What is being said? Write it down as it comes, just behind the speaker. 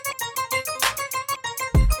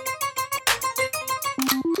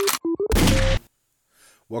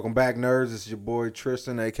Welcome back, nerds. This is your boy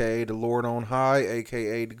Tristan, a.k.a. the Lord on High,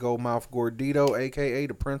 a.k.a. the Goldmouth Gordito, a.k.a.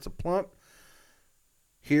 the Prince of Plump.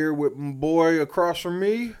 Here with my boy across from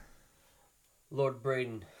me. Lord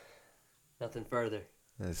Braden. Nothing further.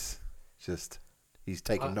 It's just, he's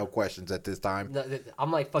taking no questions at this time. No,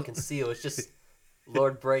 I'm like fucking Seal. It's just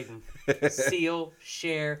Lord Braden. Seal,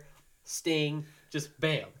 Cher, Sting, just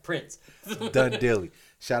bam, Prince. Done dilly.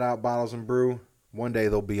 Shout out Bottles and Brew. One day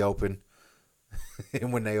they'll be open.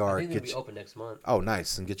 And when they are, I think they'll be open next month. Oh,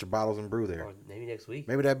 nice. And get your Bottles and Brew there. Or maybe next week.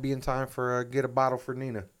 Maybe that'd be in time for get a bottle for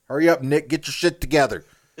Nina. Hurry up, Nick. Get your shit together.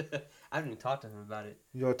 I haven't even talked to him about it.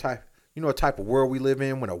 You know what type of world we live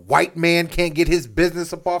in when a white man can't get his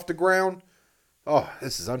business up off the ground? Oh,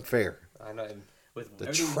 this is unfair. I know. With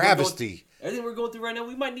the travesty. Everything we're going through right now,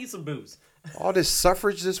 we might need some booze. All this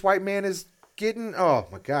suffrage this white man is getting. Oh,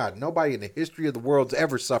 my God. Nobody in the history of the world's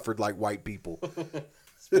ever suffered like white people.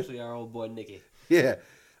 Especially our old boy, Nicky. Yeah.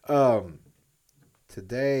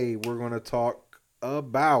 Today, we're going to talk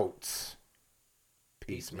about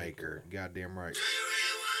Peacemaker. Goddamn right.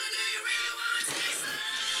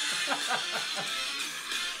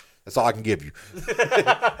 That's all I can give you.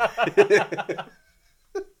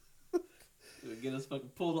 Get us fucking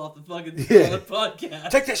pulled off the fucking podcast.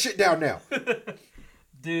 Take that shit down now.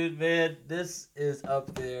 Dude, man, this is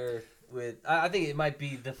up there with... I think it might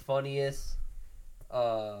be the funniest,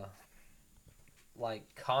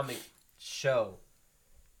 comic show.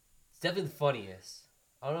 It's definitely the funniest.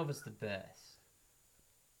 I don't know if it's the best,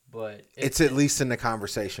 but... It's at least in the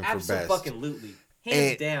conversation for best. Absolutely.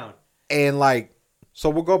 Hands down. And,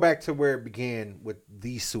 so we'll go back to where it began with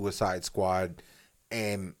the Suicide Squad,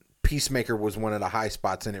 and Peacemaker was one of the high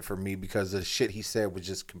spots in it for me because the shit he said was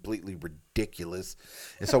just completely ridiculous.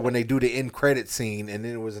 And so when they do the end credit scene and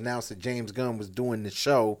then it was announced that James Gunn was doing the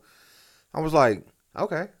show, I was like,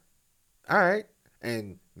 okay, all right.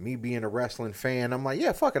 And me being a wrestling fan, I'm like,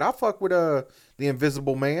 yeah, fuck it. I'll fuck with the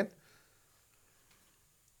Invisible Man.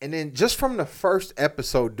 And then just from the first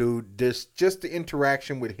episode, dude, just the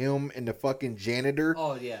interaction with him and the fucking janitor.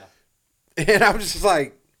 Oh, yeah. And I was just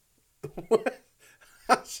like, what?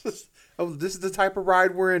 This is the type of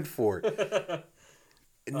ride we're in for. And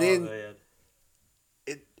then man.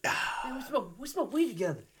 We smoke weed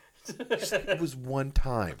together. It was one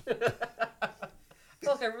time. I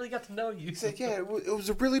feel like I really got to know you. He said, yeah, it was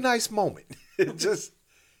a really nice moment. He's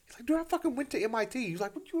like, dude, I fucking went to MIT. He's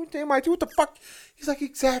like, what, you went to MIT? What the fuck? He's like,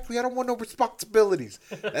 exactly. I don't want no responsibilities.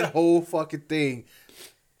 That whole fucking thing.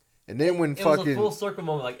 And then when it was a full circle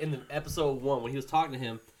moment, like in the episode 1 when he was talking to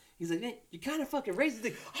him. He's like, man, you're kind of fucking racist. He's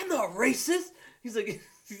like, I'm not racist. He's like,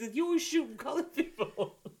 you always shoot colored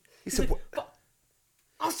people. He's like,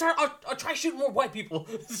 I'll try shooting more white people.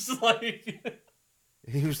 It's like,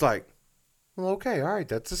 he was like, well, okay, all right,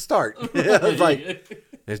 that's a start. I was like,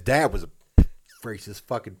 his dad was a racist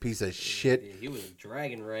fucking piece of shit. He was a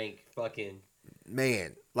dragon rank fucking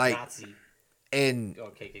man, like Nazi. And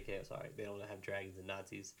KKK. Sorry, they don't have dragons and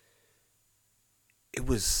Nazis. It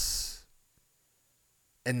was.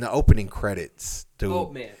 In the opening credits, dude.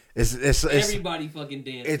 Oh man, it's everybody fucking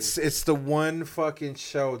dancing. It's the one fucking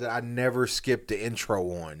show that I never skipped the intro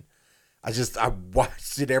on. I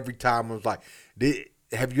watched it every time. I was like,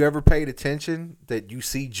 have you ever paid attention that you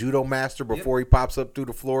see Judo Master before he pops up through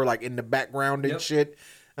the floor, like in the background and shit?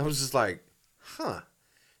 I was just like, huh.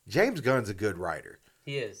 James Gunn's a good writer.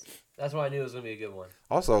 He is. That's why I knew it was gonna be a good one.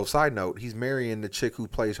 Also, side note, he's marrying the chick who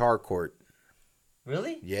plays Harcourt.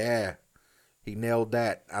 Really? Yeah. He nailed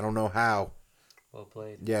that. I don't know how. Well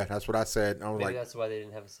played. Yeah, that's what I said. I was Maybe that's why they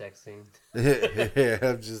didn't have a sex scene. Yeah,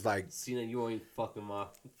 I'm just like... Cena, you ain't fucking my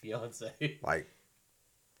fiance. Like,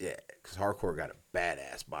 yeah, because Hardcore got a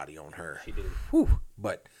badass body on her. She did. Whew,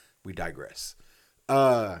 but we digress.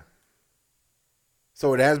 So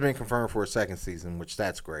it has been confirmed for a second season, which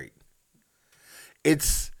that's great.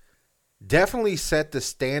 It's definitely set the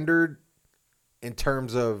standard in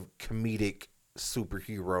terms of comedic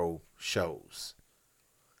superhero shows.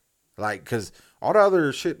 Like, because all the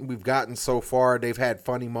other shit we've gotten so far, they've had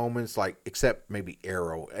funny moments, like, except maybe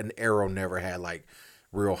Arrow. And Arrow never had, like,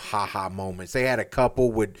 real ha-ha moments. They had a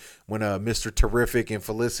couple when Mr. Terrific and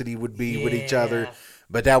Felicity would be with each other.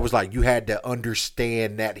 But that was like, you had to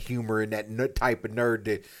understand that humor and that type of nerd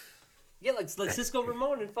that... Yeah, like Cisco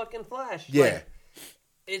Ramon and fucking Flash. Yeah. Like,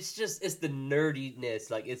 it's the nerdiness.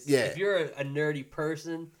 Like, if you're a nerdy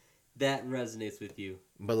person... That resonates with you.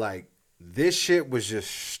 But, like, this shit was just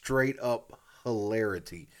straight up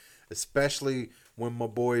hilarity. Especially when my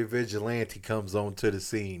boy Vigilante comes onto the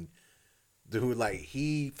scene. Dude, like,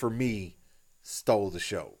 he, for me, stole the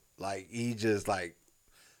show. Like, he just, like,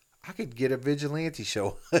 I could get a vigilante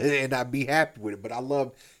show and I'd be happy with it. But I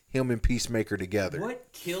love him and Peacemaker together.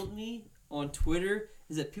 What killed me on Twitter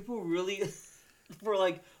is that people really were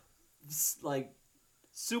like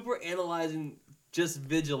super analyzing just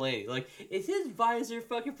Vigilante. Like, is his visor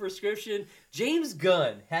fucking prescription? James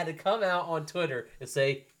Gunn had to come out on Twitter and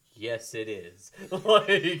say, yes, it is.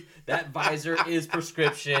 Like, that visor is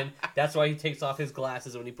prescription. That's why he takes off his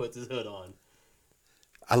glasses when he puts his hood on.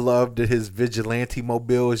 I love that his vigilante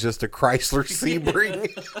mobile is just a Chrysler Sebring.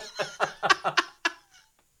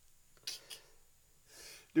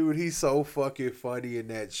 Dude, he's so fucking funny in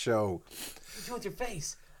that show. What's wrong with your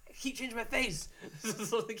face? I keep changing my face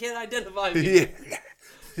so they can't identify me.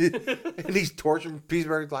 Yeah. And he's torturing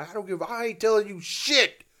Peacemaker's like, I ain't telling you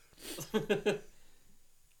shit.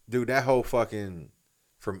 Dude, that whole fucking,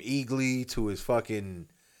 from Eagly to his fucking,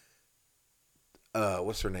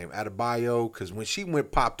 what's her name? Adebayo. Because when she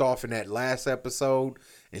popped off in that last episode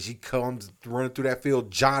and she comes running through that field,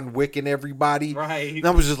 John Wick and everybody. Right. And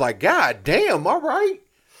I was just like, God damn, all right.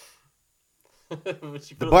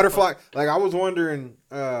 The butterfly, like I was wondering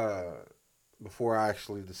before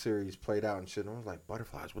the series played out and shit, and I was like,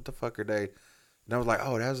 butterflies, what the fuck are they? And I was like,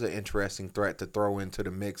 oh, that was an interesting threat to throw into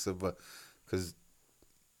the mix of because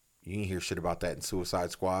you didn't hear shit about that in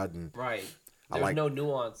Suicide Squad. And right. There's no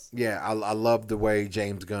nuance. Yeah, I love the way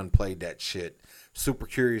James Gunn played that shit. Super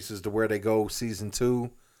curious as to where they go season 2.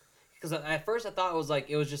 Because at first I thought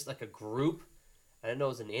it was just like a group. I didn't know it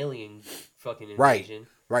was an alien fucking Right. invasion.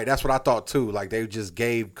 Right, that's what I thought too. Like they just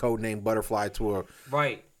gave codename Butterfly to a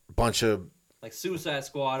bunch of like Suicide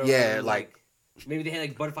Squad. Or whatever, like maybe they had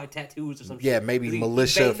like butterfly tattoos or some shit. Yeah, maybe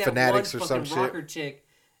militia fanatics or some shit. Rocker chick,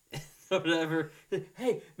 or whatever.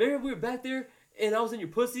 Hey, remember we were back there and I was in your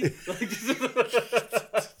pussy?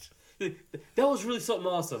 That was really something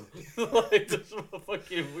awesome. Like, that's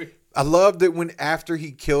fucking weird. I love that when after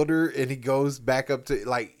he killed her and he goes back up to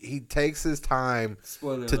like he takes his time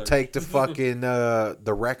take the fucking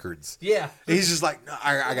the records. Yeah, he's just like, no,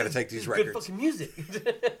 I gotta take these records. Good fucking music.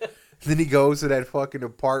 Then he goes to that fucking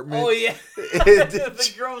apartment. Oh yeah,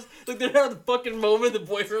 the girls like they're having the fucking moment. The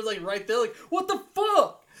boyfriend's like right there, like what the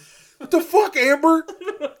fuck? What the fuck, Amber?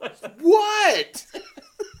 What?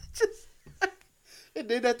 And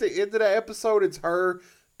then at the end of that episode, it's her,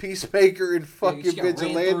 Peacemaker, and fucking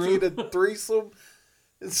Vigilante, the threesome,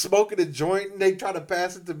 and smoking a joint, and they try to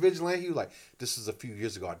pass it to Vigilante. He was like, this is a few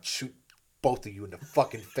years ago. I'd shoot both of you in the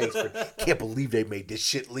fucking face. Can't believe they made this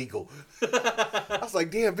shit legal. I was like,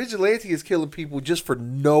 damn, Vigilante is killing people just for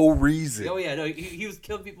no reason. Oh, yeah, no, he was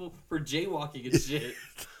killing people for jaywalking and shit.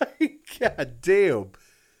 Like, God damn.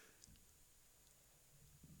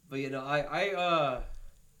 But, you know, I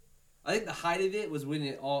think the height of it was when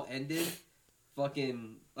it all ended.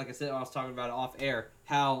 Fucking, like I said, I was talking about it off air,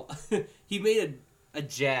 how he made a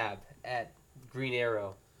jab at Green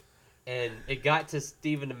Arrow, and it got to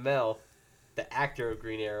Stephen Amell, the actor of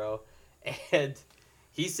Green Arrow, and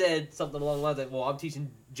he said something along the lines like, well, I'm teaching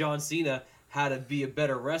John Cena how to be a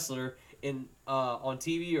better wrestler on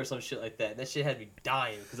TV or some shit like that. And that shit had me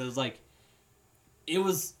dying, because it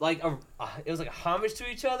was like a homage to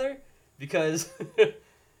each other, because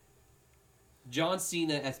John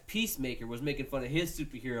Cena as Peacemaker was making fun of his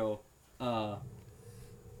superhero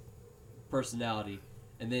personality,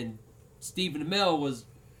 and then Stephen Amell was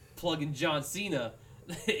plugging John Cena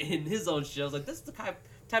in his own show. I was like, that's the type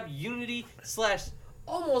of unity /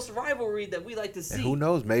 almost rivalry that we like to see. And who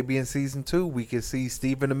knows? Maybe in season 2 we can see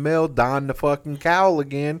Stephen Amell don the fucking cowl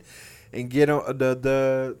again and get on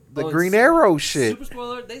the Green Arrow shit. Super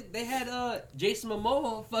spoiler: they had Jason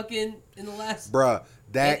Momoa fucking in the last. Bruh.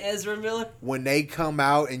 That and Ezra Miller, when they come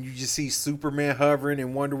out and you just see Superman hovering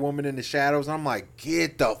and Wonder Woman in the shadows, I'm like,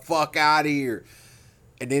 get the fuck out of here.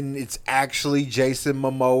 And then it's actually Jason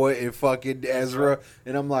Momoa and fucking Ezra,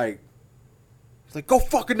 and I'm like, it's like, go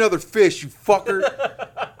fuck another fish, you fucker.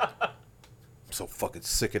 I'm so fucking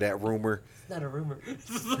sick of that rumor. It's not a rumor.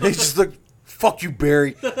 They just look, fuck you,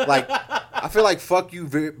 Barry. Like, I feel like fuck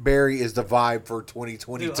you, Barry is the vibe for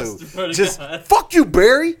 2022. Dude, just fuck you,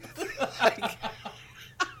 Barry. Like,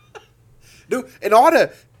 dude, and all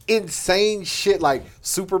the insane shit, like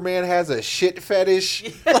Superman has a shit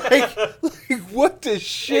fetish. Yeah. Like what the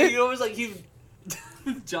shit? And you always like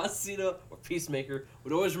John Cena or Peacemaker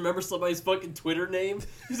would always remember somebody's fucking Twitter name.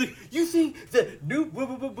 He's like, you think that Noob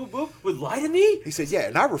would lie to me? He said, yeah,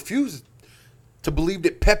 and I refuse to believe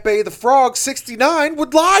that Pepe the Frog 69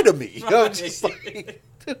 would lie to me. Right. I'm just like,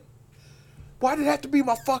 why did it have to be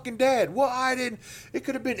my fucking dad? Well, I didn't. It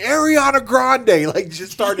could have been Ariana Grande. Like,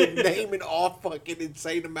 just started naming off fucking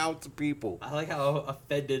insane amounts of people. I like how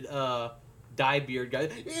offended dye beard guy.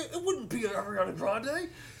 It wouldn't be Ariana Grande.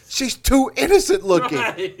 She's too innocent looking.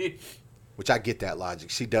 Right. Which I get that logic.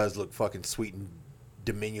 She does look fucking sweet and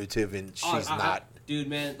diminutive, and she's not. Dude,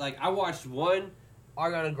 man, like, I watched one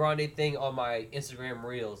Ariana Grande thing on my Instagram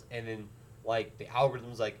Reels, and then, like, the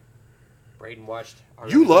algorithm's like, Braden watched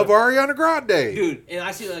Ariana You love Grande. Ariana Grande. Dude, and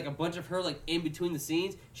I see, like, a bunch of her, like, in between the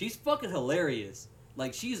scenes. She's fucking hilarious.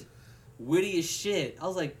 Like, she's witty as shit. I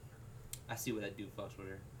was like, I see what that dude fucks with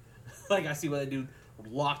her. Like, I see what that dude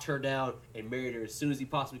locked her down and married her as soon as he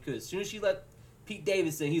possibly could. As soon as she let Pete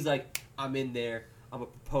Davidson, he's like, I'm in there. I'm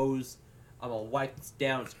going to propose. I'm going to wipe this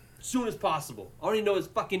down as soon as possible. I don't even know his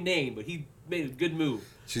fucking name, but he made a good move.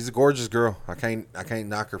 She's a gorgeous girl. I can't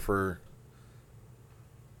knock her for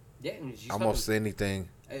she's almost anything.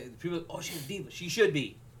 People, she's a diva. She should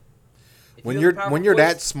be. If When you you're have a powerful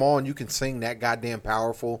that voice, small and you can sing that goddamn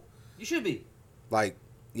powerful, you should be. like,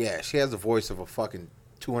 yeah, she has the voice of a fucking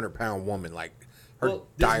 200-pound woman. Like, her Well,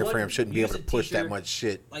 this diaphragm one shouldn't be able to music push that teacher, much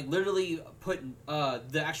shit. Like, literally put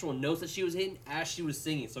the actual notes that she was hitting as she was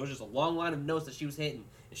singing. So it was just a long line of notes that she was hitting.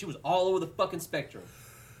 And she was all over the fucking spectrum.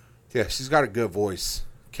 Yeah, she's got a good voice.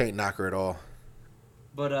 Can't knock her at all.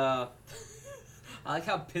 But, I like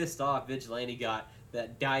how pissed off Vigilante got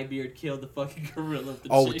that Dyebeard killed the fucking gorilla with the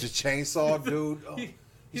With the chainsaw, dude. Oh.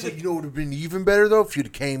 He's He's like, like, you know what would have been even better, though? If you'd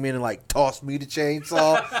have came in and, like, tossed me the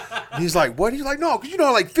chainsaw. And he's like, what? He's like, no, because,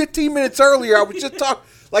 like, 15 minutes earlier, I was just talking.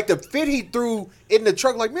 Like, the fit he threw in the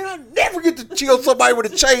truck, like, man, I never get to kill somebody with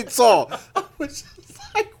a chainsaw. I was just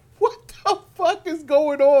like, what the fuck is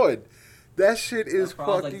going on? That shit is I was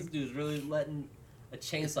fucking... like, this dude's really letting a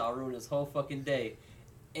chainsaw ruin his whole fucking day.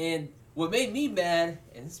 And what made me mad,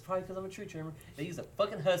 and this is probably because I'm a tree trimmer, they used a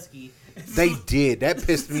fucking husky. They did. That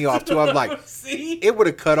pissed me off, too. I was like, see? it would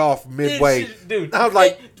have cut off midway. Dude. I was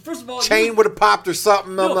like, first of all, chain would have popped or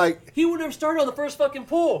something. I'm like... He would have started on the first fucking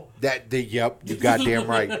pull. Yep, you goddamn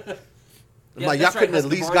right. I'm Yeah, like, y'all that's right, couldn't at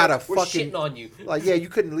Husky least Barney. got a We're fucking... shitting on you. Like, yeah, you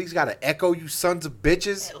couldn't at least got an echo, you sons of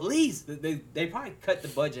bitches. At least. They probably cut the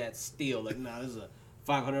budget at steel. Like, nah, this is a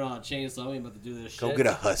 $500 chainsaw. We ain't about to do this shit. Go get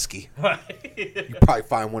a husky. You probably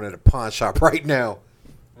find one at a pawn shop right now.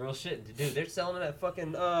 Real shit. Dude, they're selling it at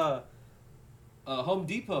fucking Home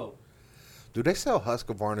Depot. Dude, they sell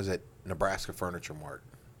Husqvarnas at Nebraska Furniture Mart.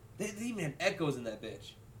 They even had echoes in that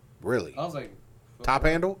bitch. Really? I was like... Top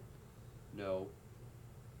handle? No.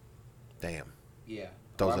 Damn. Yeah.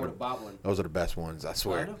 Those I are would the- have bought one. Those are the best ones, I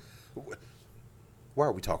swear. Why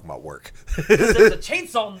are we talking about work? There's a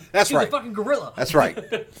chainsaw That's to right. the fucking gorilla. That's right.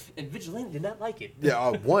 And Vigilante did not like it.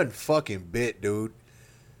 Yeah, one fucking bit, dude.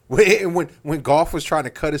 When Golf was trying to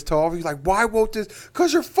cut his toe off, he's like, why won't this?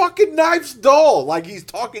 Because your fucking knife's dull. Like, he's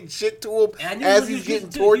talking shit to him And as he's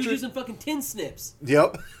getting He tortured. was using fucking tin snips.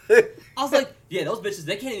 Yep. I was like, yeah, those bitches,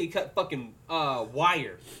 they can't even cut fucking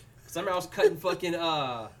wire. Because I remember I was cutting fucking,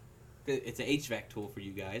 it's an HVAC tool for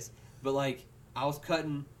you guys. But, like, I was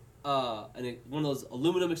cutting one of those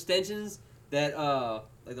aluminum extensions that,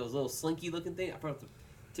 like those little slinky looking thing. I forgot the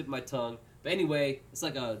tip of my tongue. But anyway, it's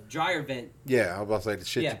like a dryer vent. Yeah, I was about to say the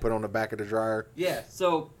shit Yeah. you put on the back of the dryer. Yeah,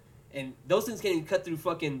 so, and those things can't even cut through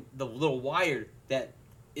fucking the little wire that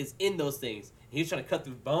is in those things. And he was trying to cut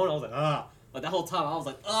through bone. I was like, ah. Like, that whole time, I was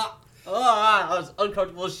like, ah. I was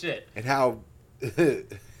uncomfortable as shit. And how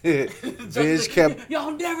Viz kept... Y'all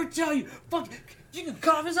never tell you. Fuck, you can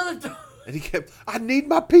cut off his other toe. And he kept, I need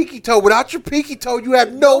my pinky toe. Without your pinky toe, you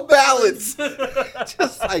have no balance.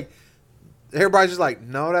 Just like... Everybody's just like,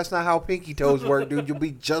 no, that's not how pinky toes work, dude. You'll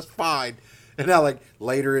be just fine. And now, like,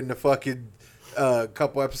 later in the fucking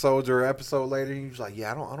couple episodes or episode later, he was like,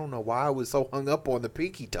 yeah, I don't know why I was so hung up on the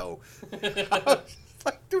pinky toe. I was just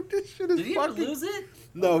like, dude, this shit is Did he fucking... ever lose it?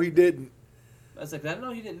 No, he didn't. I was like, I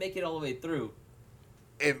know he didn't make it all the way through.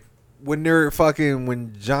 And when they're fucking,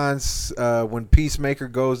 when when Peacemaker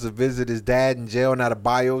goes to visit his dad in jail, now the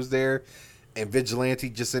bio's there, and Vigilante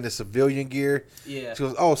just in a civilian gear. Yeah. She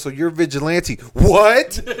goes, oh, so you're Vigilante.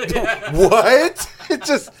 What? What? It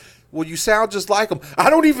just, well, you sound just like him. I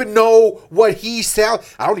don't even know what he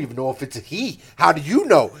sounds. I don't even know if it's a he. How do you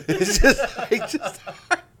know? It's just,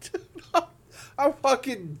 I'm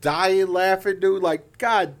fucking dying laughing, dude. Like,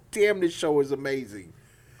 god damn, this show is amazing.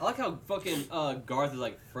 I like how fucking Garth is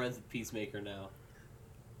like friends with Peacemaker now.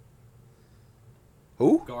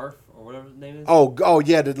 Who? Garth or whatever his name is. Oh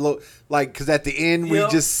yeah, the little, like, because at the end we Yep.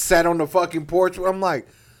 just sat on the fucking porch. I'm like,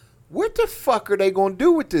 what the fuck are they gonna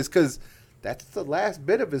do with this? Because that's the last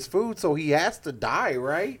bit of his food, so he has to die,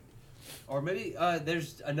 right? Or maybe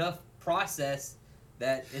there's enough process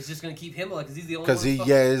that it's just gonna keep him alive because he's the only. Because he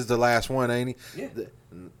is the last one, ain't he? Yeah.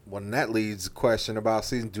 Well, that leads the question about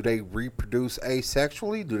season: do they reproduce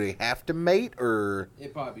asexually? Do they have to mate, or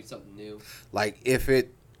it'd probably be something new? Like if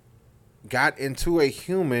it got into a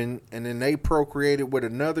human and then they procreated with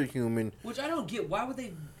another human, which I don't get. Why would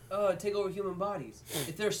they take over human bodies?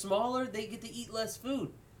 If they're smaller, they get to eat less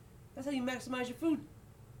food. That's how you maximize your food.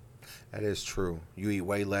 That is true. You eat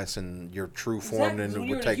way less in your true form than it when would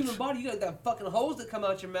you're in take. a human body, you got that fucking holes that come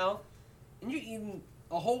out your mouth, and you're eating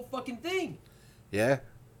a whole fucking thing. Yeah.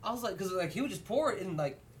 I was like, because like he would just pour it, and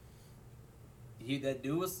like that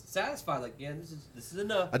dude was satisfied. Like, yeah, this is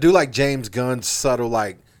enough. I do like James Gunn's subtle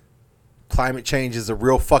like, climate change is a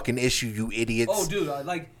real fucking issue, you idiots. Oh, dude, I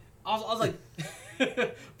was like,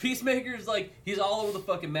 Peacemaker is like he's all over the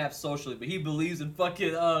fucking map socially, but he believes in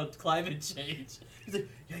fucking climate change. He's like,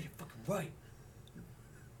 yeah, you're fucking right.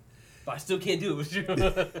 But I still can't do it with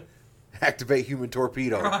you. Activate human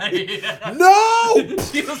torpedo. Right. Yeah. No!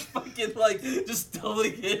 He was fucking like just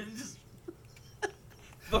stumbling in, just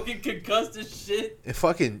fucking concussed as shit. And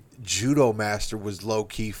fucking Judo Master was low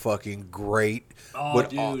key fucking great. Oh,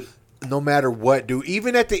 dude. No matter what, dude.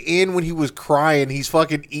 Even at the end when he was crying, he's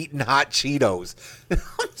fucking eating hot Cheetos.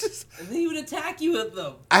 And then he would attack you with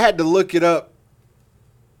them. I had to look it up.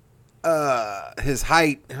 His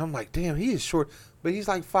height, and I'm like, damn, he is short, but he's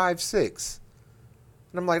like 5'6".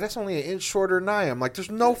 And I'm like, that's only an inch shorter than I am. Like, there's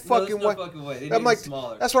no fucking way. Fucking way. I'm like,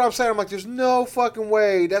 smaller. That's what I'm saying. I'm like, there's no fucking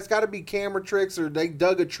way. That's got to be camera tricks, or they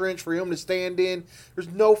dug a trench for him to stand in. There's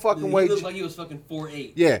no fucking way. He looked like he was fucking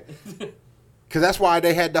 4'8". Yeah. Because that's why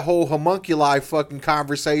they had the whole homunculi fucking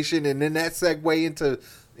conversation, and then that segue into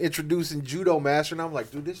introducing Judo Master, and I'm like,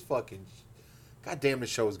 dude, this fucking, goddamn, the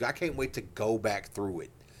show's, I can't wait to go back through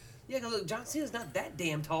it. Yeah, because John Cena's not that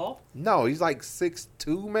damn tall. No, he's like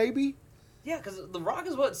 6'2", maybe? Yeah, because The Rock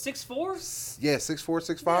is what, 6'4"? Yeah,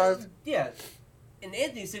 6'4", 6'5". Yeah. And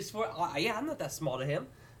Anthony's 6'4". Yeah, I'm not that small to him.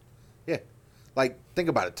 Yeah. Like, think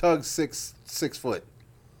about it. Tug's 6 foot.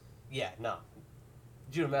 Yeah, no.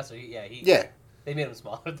 Judo Master, yeah. They made him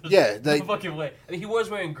smaller. Yeah. No fucking way. I mean, he was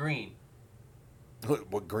wearing green.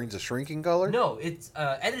 What, green's a shrinking color? No, it's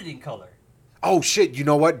editing color. Oh, shit. You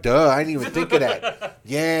know what? Duh. I didn't even think of that.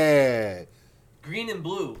 Yeah. Green and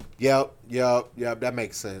blue. Yep. That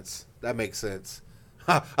makes sense.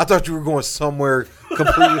 I thought you were going somewhere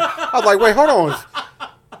completely. I was like, wait, hold on.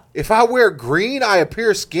 If I wear green, I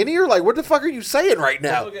appear skinnier? Like, what the fuck are you saying right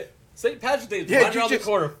now? Okay. St. Patrick's Day is right around the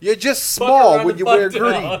corner. You're just small when you wear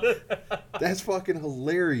green. That's fucking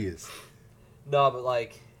hilarious. No, but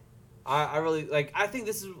like, I really, like, I think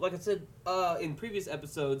this is, like I said in previous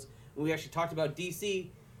episodes, when we actually talked about DC,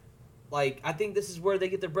 like, I think this is where they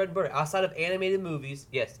get their bread and butter. Outside of animated movies,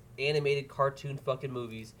 yes, animated cartoon fucking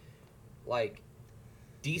movies, like,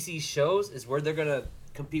 DC shows is where they're going to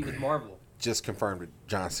compete with Marvel. Just confirmed that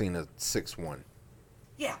John Cena 6'1".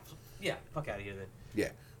 Yeah, fuck out of here then.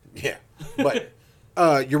 Yeah. But,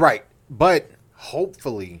 you're right. But,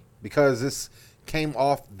 hopefully, because this came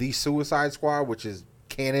off the Suicide Squad, which is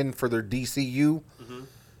canon for their DCU,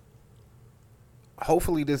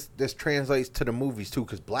 hopefully this translates to the movies, too,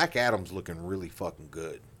 because Black Adam's looking really fucking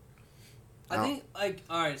good. I think, like,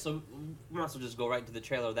 alright, so we might as well just go right into the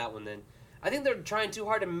trailer of that one then. I think they're trying too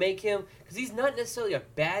hard to make him, because he's not necessarily a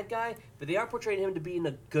bad guy, but they are portraying him to being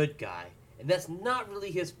a good guy. And that's not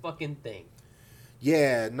really his fucking thing.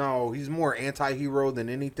 Yeah, no, he's more anti-hero than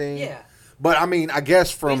anything. Yeah. But, I mean, I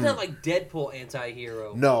guess from... He's not like Deadpool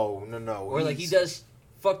anti-hero. No. Or like he does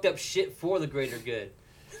fucked up shit for the greater good.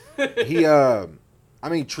 I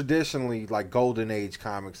mean, traditionally, like Golden Age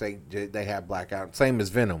comics, they have Black Adam. Same as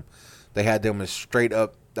Venom. They had them as straight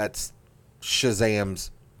up, that's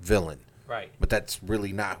Shazam's villain. Right. But that's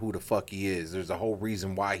really not who the fuck he is. There's a whole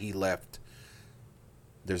reason why he left.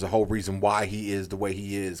 There's a whole reason why he is the way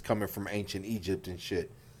he is, coming from ancient Egypt and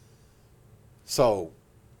shit. So,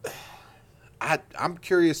 I'm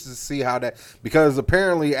curious to see how that... Because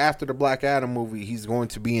apparently after the Black Adam movie, he's going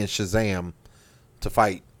to be in Shazam to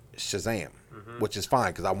fight Shazam. Which is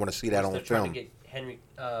fine, because I want to see that on film. Trying to get Henry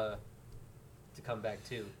to come back,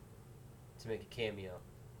 too. To make a cameo.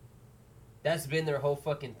 That's been their whole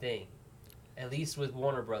fucking thing. At least with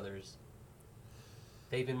Warner Brothers.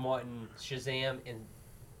 They've been wanting Shazam and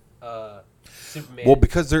Superman. Well,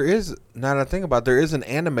 because there is, now that I think about it, there is an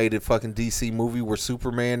animated fucking DC movie where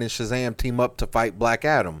Superman and Shazam team up to fight Black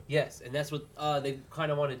Adam. Yes, and that's what they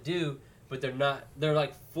kind of want to do, but they're not. They're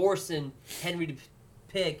like forcing Henry to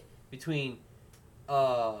pick between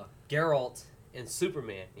Geralt and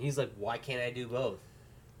Superman. And he's like, why can't I do both?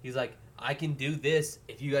 He's like, I can do this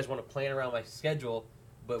if you guys want to plan around my schedule,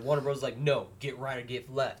 but Warner Bros. Is like, no, get right or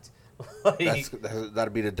get left. Like,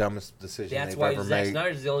 that'd be the dumbest decision that's they've why ever Zack made.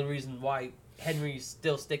 Snyder's the only reason why Henry's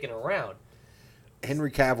still sticking around.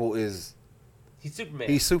 Henry Cavill is... He's Superman.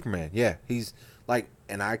 He's Superman, yeah. He's like...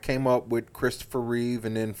 And I came up with Christopher Reeve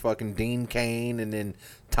and then fucking Dean Cain and then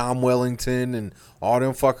Tom Wellington and all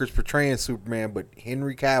them fuckers portraying Superman. But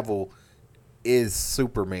Henry Cavill is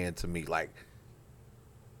Superman to me. Like,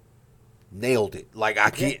 nailed it. Like, I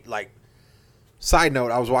can't... Like... Side note,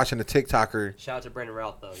 I was watching a TikToker. Shout out to Brandon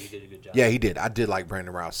Routh, though. He did a good job. Yeah, he did. I did like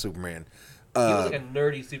Brandon Routh, Superman. He was like a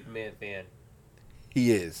nerdy Superman fan.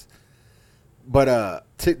 He is. But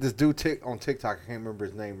this dude on TikTok, I can't remember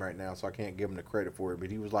his name right now, so I can't give him the credit for it. But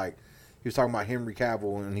he was talking about Henry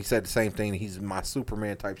Cavill, and he said the same thing. He's my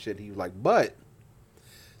Superman type shit. He was like, but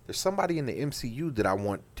there's somebody in the MCU that I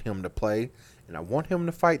want him to play, and I want him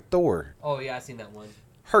to fight Thor. Oh, yeah, I seen that one.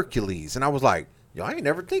 Hercules. And I was like, yo, I ain't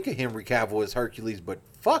never think of Henry Cavill as Hercules, but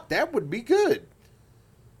fuck, that would be good.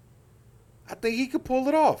 I think he could pull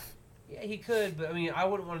it off. Yeah, he could, but I mean, I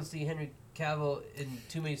wouldn't want to see Henry Cavill in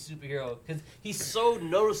too many superheroes because he's so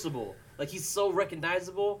noticeable. Like, he's so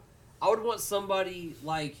recognizable. I would want somebody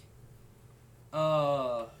like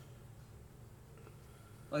somebody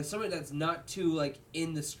that's not too like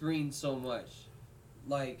in the screen so much,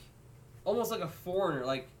 like almost like a foreigner,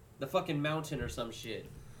 like the fucking Mountain or some shit.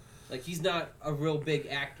 Like, he's not a real big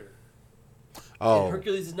actor. Oh, And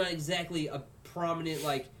Hercules is not exactly a prominent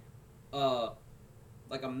like a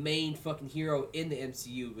main fucking hero in the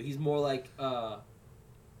MCU, but he's more like an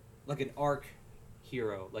arc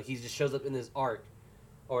hero. Like, he just shows up in this arc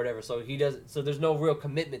or whatever. So there's no real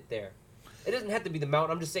commitment there. It doesn't have to be the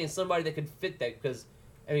Mountain. I'm just saying somebody that could fit that because,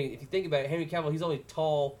 I mean, if you think about it, Henry Cavill, he's only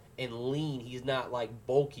tall and lean. He's not like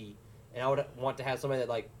bulky. And I would want to have somebody that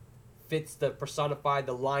like fits the personified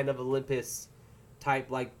the Lion of Olympus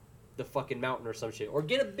type, like the fucking Mountain or some shit. Or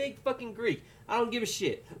get a big fucking Greek. I don't give a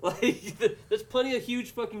shit. Like, there's plenty of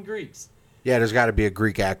huge fucking Greeks. yeah, there's got to be a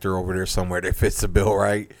Greek actor over there somewhere that fits the bill,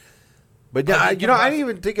 right? But yeah, I didn't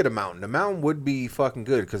even think of the Mountain. The Mountain would be fucking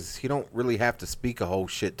good because he don't really have to speak a whole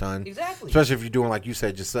shit ton. Exactly. Especially if you're doing, like you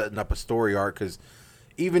said, just setting up a story arc. Because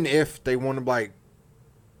even if they want to, like,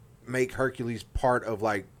 make Hercules part of,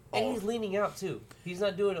 like... And he's leaning out, too. He's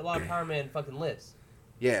not doing a lot of Power Man fucking lists.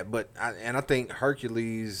 Yeah, but... I think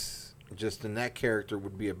Hercules, just in that character,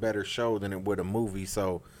 would be a better show than it would a movie.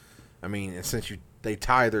 So, I mean, and since they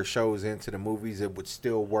tie their shows into the movies, it would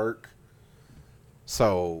still work.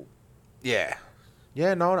 So... Yeah.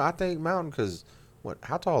 Yeah, no, I think Mountain, because,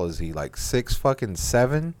 how tall is he? Like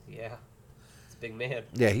 6'7"? Yeah. It's a big man.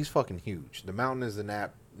 Yeah, he's fucking huge. The Mountain is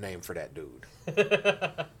the name for that dude.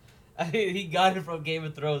 I mean, he got it from Game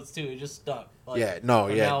of Thrones, too. It just stuck. Like, yeah, no,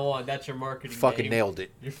 from yeah. now on, that's your marketing fucking name. nailed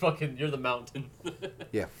it. You're the Mountain.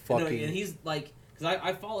 Yeah, fucking. And he's like, because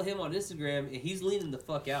I follow him on Instagram, and he's leaning the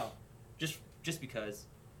fuck out. Just because.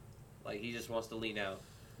 Like, he just wants to lean out.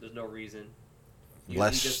 There's no reason. He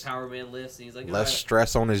does Power Man lifts, and he's like, less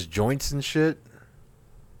stress on his joints and shit.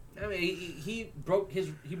 I mean, he broke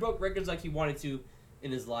records like he wanted to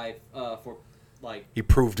in his life for like. He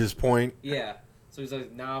proved his point. Yeah, so he's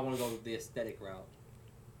like, now I want to go the aesthetic route.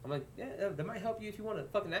 I'm like, yeah, that might help you if you want to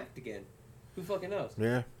fucking act again. Who fucking knows?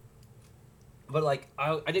 Yeah. But like,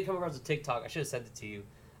 I did come across a TikTok. I should have sent it to you.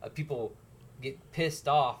 People get pissed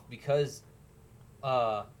off because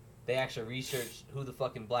they actually researched who the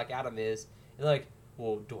fucking Black Adam is. And they're like,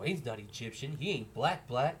 well, Dwayne's not Egyptian. He ain't black.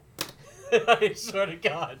 I swear to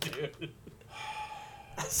God, dude.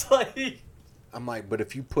 It's like... I'm like, but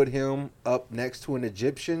if you put him up next to an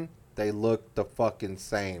Egyptian, they look the fucking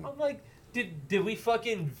same. I'm like, did we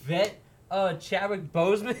fucking vet Chadwick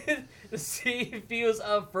Boseman to see if he was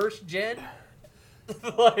first gen?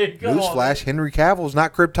 Like, newsflash, Henry Cavill's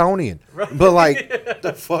not Kryptonian. Right? But like,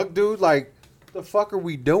 the fuck, dude? Like, the fuck are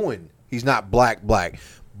we doing? He's not black. But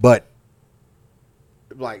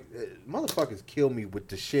like, motherfuckers kill me with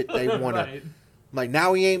the shit they want right. to. Like,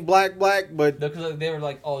 now he ain't black, but no, because they were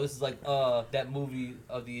like, oh, this is like that movie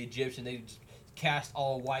of the Egyptian. They just cast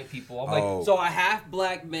all white people. I'm like, so I half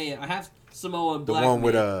black man, I half Samoan black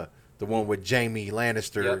man. The one with Jamie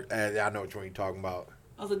Lannister. Yep. I know which one you're talking about.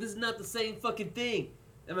 I was like, this is not the same fucking thing.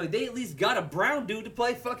 I'm like, they at least got a brown dude to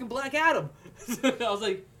play fucking Black Adam. I was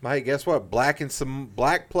like, Mike, guess what?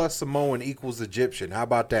 Black plus Samoan equals Egyptian. How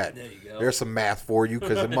about that? There you go. There's some math for you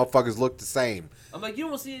because the motherfuckers look the same. I'm like, you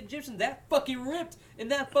don't see an Egyptian that fucking ripped and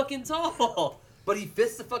that fucking tall. But he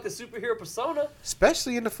fits the fucking superhero persona.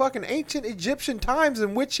 Especially in the fucking ancient Egyptian times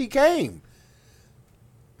in which he came.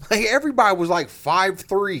 Like, everybody was like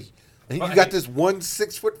 5'3". And you got this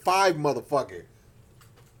 6'5" motherfucker.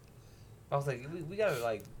 I was like, we gotta,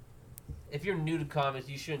 like, if you're new to comics,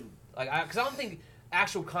 you shouldn't, like, because I don't think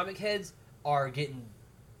actual comic heads are getting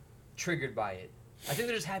triggered by it. I think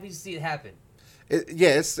they're just happy to see it happen.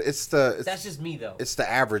 It's That's just me though. It's the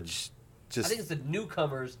average. I think it's the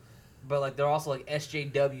newcomers, but like they're also like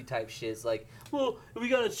SJW type shit. It's like, well, we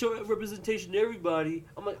gotta show representation to everybody.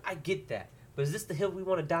 I'm like, I get that, but is this the hill we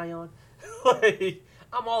want to die on? Like,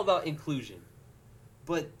 I'm all about inclusion,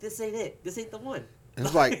 but this ain't it. This ain't the one.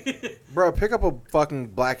 It's like, bro, pick up a fucking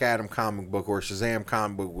Black Adam comic book or a Shazam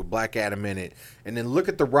comic book with Black Adam in it, and then look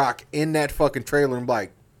at The Rock in that fucking trailer and be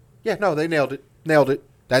like, yeah, no, they nailed it.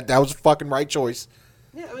 That was a fucking right choice.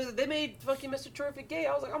 Yeah, I mean, they made fucking Mr. Terrific gay.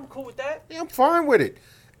 I was like, I'm cool with that. Yeah, I'm fine with it.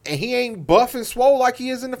 And he ain't buff and swole like he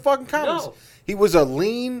is in the fucking comics. No. He was a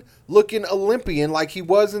lean-looking Olympian like he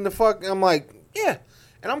was in the fucking... I'm like, yeah.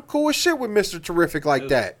 And I'm cool as shit with Mr. Terrific like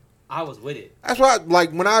that. I was with it. That's why,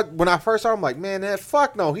 like, when I first saw him, I'm like, man, that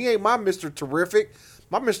fuck no. He ain't my Mr. Terrific.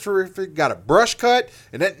 My Mr. Terrific got a brush cut,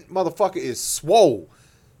 and that motherfucker is swole.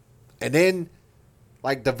 And then...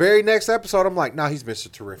 like, the very next episode, I'm like, nah, he's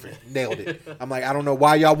Mr. Terrific. Nailed it. I'm like, I don't know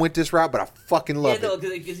why y'all went this route, but I fucking love it. Yeah, no,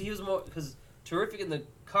 because he was more... because Terrific in the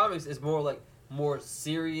comics is more, like, more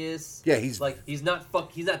serious. Yeah, he's... like, he's not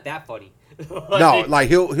that funny. No, like,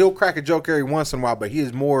 he'll crack a joke every once in a while, but he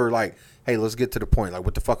is more like, hey, let's get to the point. Like,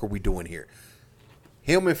 what the fuck are we doing here?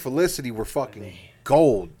 Him and Felicity were fucking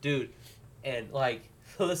gold. Dude, and, like,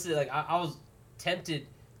 Felicity, like, I was tempted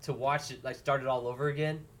to watch it, like, start it all over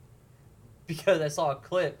again. Because I saw a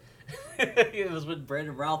clip. It was when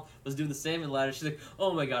Brandon Routh was doing the salmon ladder. She's like,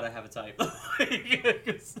 oh my god, I have a type.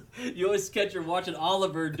 You always catch her watching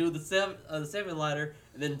Oliver do the salmon ladder,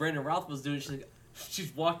 and then Brandon Routh was doing it.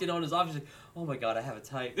 She's walked in on his office. She's like, oh my god, I have a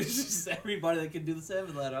type. It's just everybody that can do the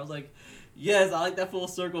salmon ladder. I was like, yes, I like that full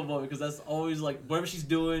circle moment because that's always like, whatever she's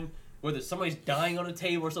doing, whether somebody's dying on a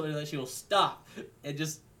table or something like that, she will stop and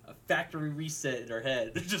just a factory reset in her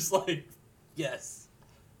head. Just like, yes.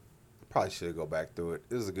 Probably should go back through it.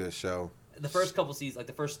 This is a good show. The first couple seasons, like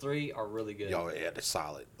the first 3, are really good. Yo, yeah, they're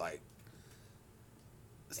solid. Like,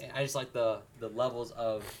 and I just like the levels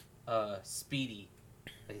of Speedy,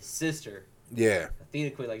 like his sister. Yeah.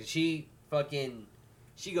 Athena Queen, like she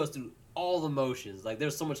goes through all the motions. Like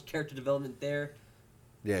there's so much character development there.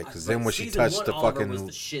 Yeah, because then when she touched the Oliver fucking... was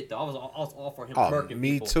the shit, though. I was all for him murking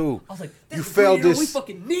me people. too. I was like, you failed this. We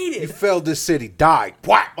fucking need it. You failed this city. Died.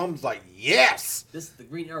 What? I was like, yes. This is the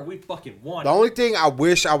Green Arrow we fucking want. The only thing I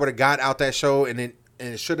wish I would have got out that show, and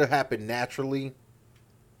it should have happened naturally.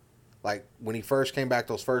 Like when he first came back,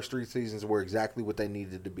 those first 3 seasons were exactly what they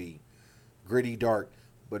needed to be, gritty, dark.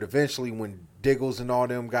 But eventually, when Diggles and all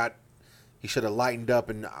them got, he should have lightened up,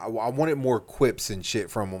 and I wanted more quips and shit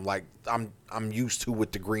from him. Like I'm used to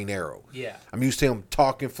with the Green Arrow. Yeah, I'm used to him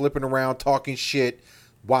talking, flipping around, talking shit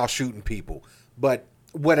while shooting people. But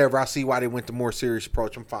whatever, I see why they went the more serious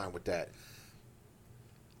approach. I'm fine with that.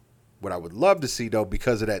 What I would love to see though,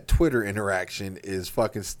 because of that Twitter interaction, is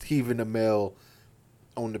fucking Stephen Amell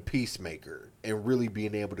on the Peacemaker and really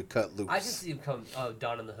being able to cut loose. I can see him come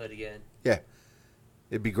Dawn in the Hood again. Yeah.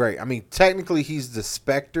 It'd be great. I mean, technically, he's the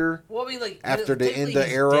Spectre. Well, I mean, like after the end of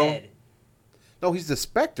Arrow. Dead. No, he's the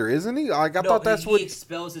Spectre, isn't he? Like I thought that's what he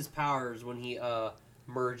expels his powers when he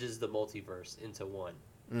merges the multiverse into one.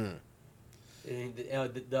 And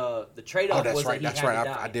the trade-off. Oh, that's was right. That That's right.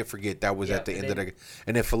 I did forget that was at the end of the.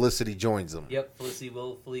 And then Felicity joins them. Yep, Felicity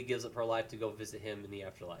willfully gives up her life to go visit him in the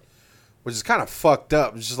afterlife. Which is kind of fucked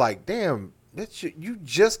up. It's just like, damn, you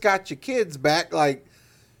just got your kids back. Like.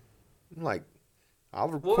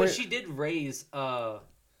 Well, Quinn, she did raise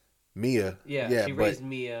Mia. Yeah, she raised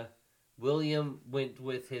Mia. William went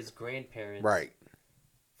with his grandparents, right,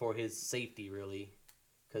 for his safety, really,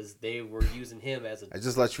 because they were using him as a. I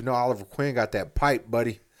just let you know, Oliver Quinn got that pipe,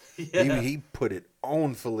 buddy. Yeah. He put it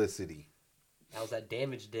on Felicity. That was that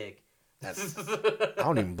damaged dick. I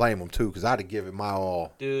don't even blame him too, because I'd have given my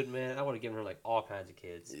all. Dude, man, I would have given her like all kinds of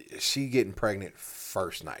kids. She getting pregnant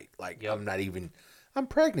first night. Like I'm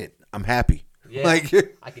pregnant. I'm happy. Yeah, like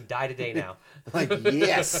I could die today now. Like,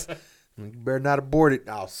 yes. You better not abort it.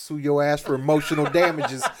 I'll sue your ass for emotional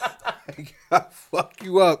damages. I'll fuck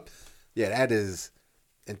you up. Yeah, that is,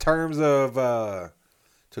 in terms of,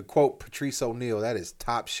 to quote Patrice O'Neal, that is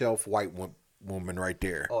top shelf white woman right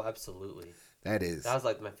there. Oh, absolutely. That was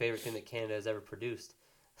like my favorite thing that Canada has ever produced.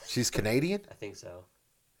 She's Canadian? I think so.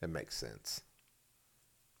 That makes sense.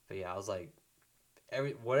 But yeah, I was like,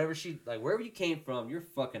 wherever you came from, you're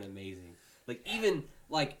fucking amazing. Like, even,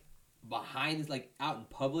 like, behind this, like, out in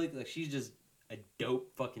public, like, she's just a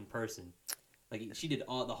dope fucking person. Like, she did the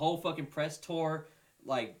whole fucking press tour.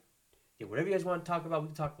 Like, yeah, whatever you guys want to talk about, we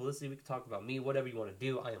can talk Felicity, we can talk about me, whatever you want to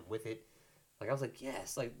do, I am with it. Like, I was like,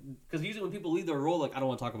 yes. Like, because usually when people leave their role, like, I don't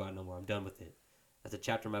want to talk about it no more. I'm done with it. That's a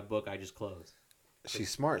chapter in my book I just closed. She's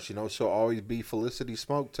smart. She knows she'll always be Felicity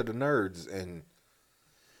Smoke to the nerds, and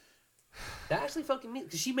that actually fucking means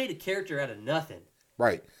because she made a character out of nothing.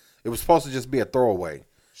 Right. It was supposed to just be a throwaway.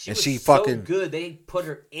 She and was she so fucking good. They put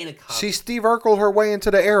her in a comic. She Steve Urkel her way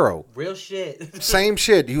into the Arrow. Real shit. Same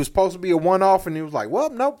shit. He was supposed to be a one-off, and he was like, well,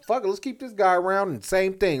 nope, fuck it. Let's keep this guy around. And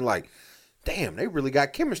same thing. Like, damn, they really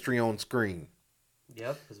got chemistry on screen.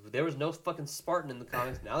 Yep, because there was no fucking Spartan in the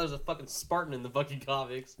comics. Now there's a fucking Spartan in the fucking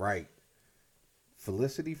comics. Right.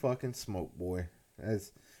 Felicity fucking Smoke, boy. That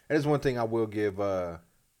is one thing I will give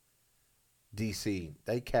DC.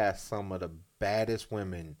 They cast some of the baddest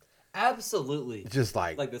women. Absolutely. Just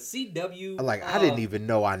like the CW. I didn't even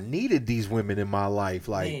know I needed these women in my life.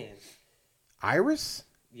 Like, man. Iris?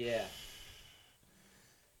 Yeah.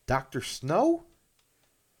 Dr. Snow?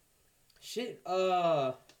 Shit,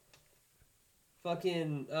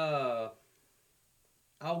 fucking, Al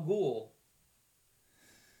Ghul.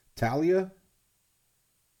 Talia?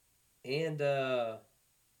 And, the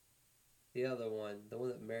other one. The one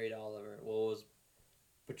that married Oliver. Well, was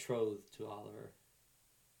betrothed to Oliver.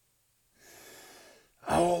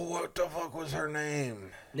 Oh, what the fuck was her name?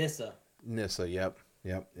 Nyssa, yep.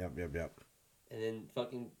 And then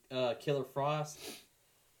fucking, Killer Frost.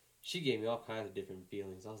 She gave me all kinds of different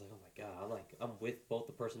feelings. I was like, oh my god, I'm with both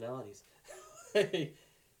the personalities.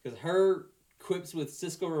 Because her quips with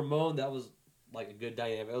Cisco Ramon, that was like a good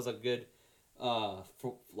dynamic. It was a good,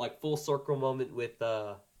 full circle moment with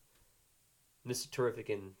Mr. Terrific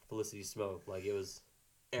and Felicity Smoke. Like it was,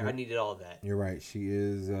 I needed all of that. You're right. She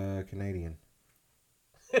is Canadian.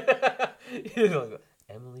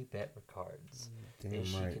 Emily Bett Ricards. Damn is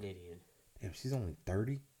she right. Canadian? Damn, she's only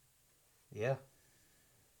 30. Yeah.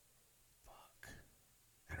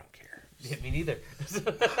 I don't care. Yeah, me neither.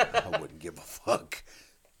 I wouldn't give a fuck.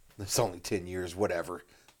 It's only 10 years, whatever.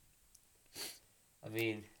 I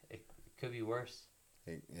mean, it could be worse.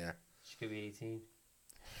 Yeah. She could be 18.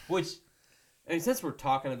 Which, I mean, since we're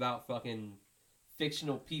talking about fucking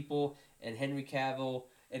fictional people and Henry Cavill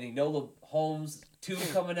and Enola Holmes 2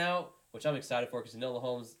 coming out, which I'm excited for because Enola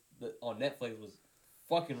Holmes on Netflix was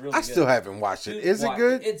fucking really good. I still haven't watched it. Is it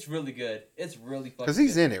good? It's really good. It's really fucking good. Because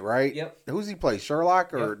he's in it, right? Yep. Who's he play?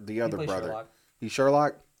 Sherlock or the other brother? Sherlock. He's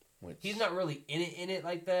Sherlock? He's not really in it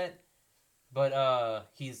like that, but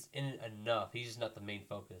he's in it enough. He's just not the main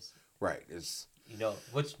focus. Right. It's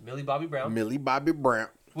which Millie Bobby Brown.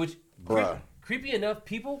 Which, creepy enough,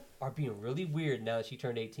 people are being really weird now that she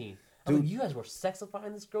turned 18. Dude, like, you guys were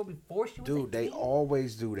sexifying this girl before she was 18? Dude, they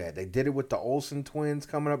always do that. They did it with the Olsen twins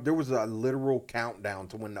coming up. There was a literal countdown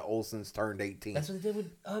to when the Olsens turned 18. That's what they did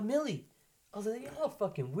with Millie. I was like, y'all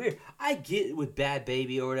fucking weird. I get it with Bad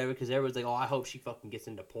Baby or whatever, because everyone's like, oh, I hope she fucking gets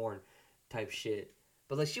into porn type shit.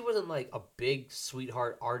 But, like, she wasn't, like, a big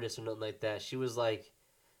sweetheart artist or nothing like that. She was, like,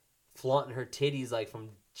 flaunting her titties, like, from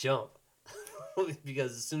jump.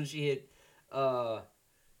 Because as soon as she hit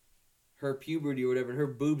her puberty or whatever, and her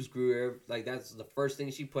boobs grew, like, that's the first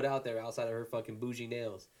thing she put out there outside of her fucking bougie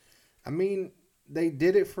nails. I mean, they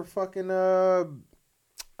did it for fucking Emma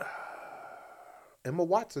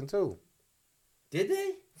Watson, too. Did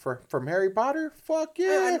they? From Harry Potter? Fuck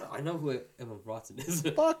yeah. I know who Emma Watson is.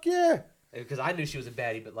 Fuck yeah. Because I knew she was a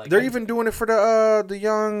baddie, but, like... They're even doing it for the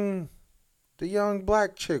young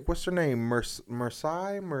black chick. What's her name? Mercedes?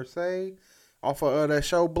 Off of that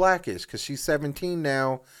show Blackish, because she's 17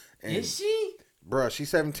 now. And, is she? Bruh, she's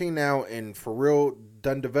 17 now, and for real,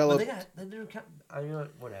 done developed.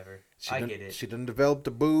 Whatever. I get it. She done developed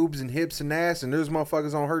the boobs and hips and ass, and there's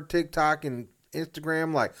motherfuckers on her TikTok and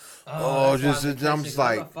Instagram like, I'm just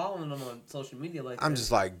like, I'm not following them on social media like I'm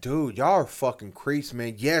just like, dude, y'all are fucking creeps,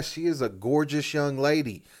 man. Yes, she is a gorgeous young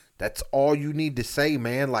lady. That's all you need to say,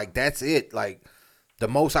 man. Like, that's it. Like, the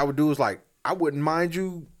most I would do is like, I wouldn't mind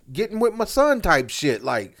you getting with my son type shit.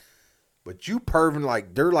 Like, but you perving,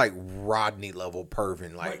 like, they're like Rodney level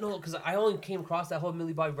perving. Like, right, no, because I only came across that whole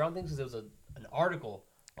Millie Bobby Brown thing because there was an article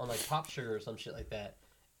on like Pop Sugar or some shit like that.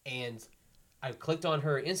 And I clicked on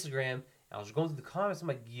her Instagram and I was going through the comments. I'm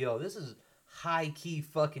like, yo, this is high key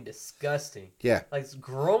fucking disgusting. Yeah. Like, it's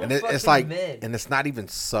grown and fucking it's like, men. And it's not even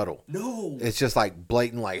subtle. No. It's just like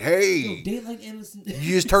blatant, like, hey, Daylight Emerson. you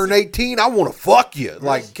just turned 18. I want to fuck you.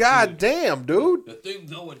 Like, god damn, dude. The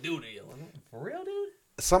things I would do to you. For real, dude?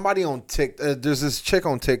 Somebody on TikTok, there's this chick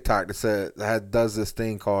on TikTok that does this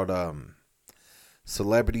thing called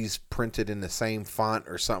celebrities printed in the same font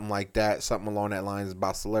or something like that. Something along that lines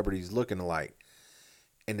about celebrities looking alike.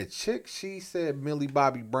 And the chick, she said Millie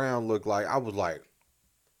Bobby Brown looked like. I was like,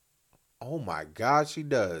 oh my God, she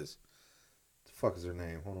does. The fuck is her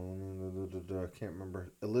name? Hold on. I can't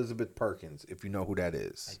remember. Elizabeth Perkins, if you know who that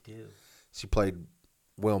is. I do. She played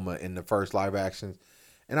Wilma in the first live actions.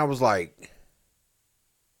 And I was like,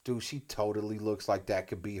 dude, she totally looks like that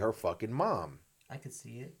could be her fucking mom. I could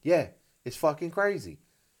see it. Yeah, it's fucking crazy.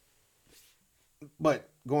 But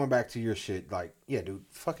going back to your shit, like, yeah, dude,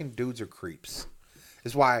 fucking dudes are creeps.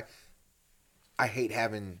 It's why I hate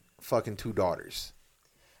having fucking 2 daughters.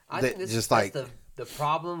 I think that's the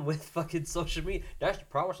problem with fucking social media. That's the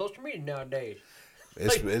problem with social media nowadays.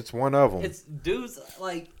 It's one of them. It's dudes,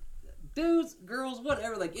 girls,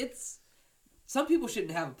 whatever. Like, it's... Some people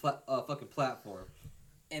shouldn't have a fucking platform.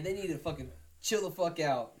 And they need to fucking chill the fuck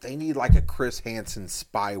out. They need like a Chris Hansen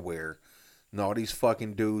spyware. And all these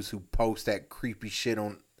fucking dudes who post that creepy shit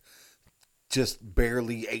on just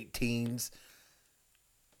barely 18s.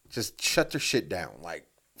 Just shut their shit down. Like,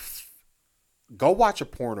 go watch a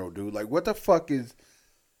porno, dude. Like, what the fuck is...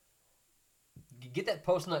 Get that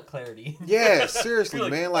post-nut clarity. Yeah, seriously,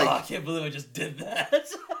 man. Like, oh, I can't believe I just did that.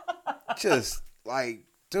 Just, like,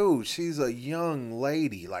 dude, she's a young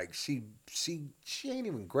lady. Like, she ain't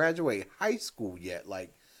even graduated high school yet.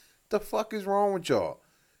 Like, the fuck is wrong with y'all?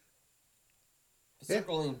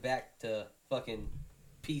 Circling back to fucking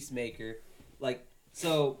Peacemaker. Like,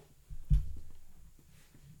 so...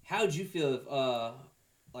 How'd you feel if,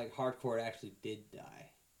 like, Hardcore actually did die?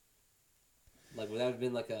 Like, would that have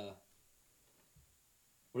been like a...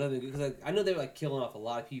 Would that have been good? Because I know they were, like, killing off a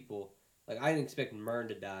lot of people. Like, I didn't expect Mern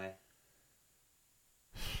to die.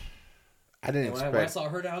 I didn't expect... When I saw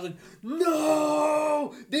her die, I was like,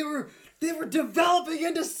 no! They were developing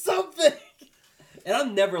into something! And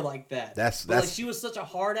I'm never like that. But like, she was such a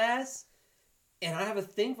hard ass, and I have a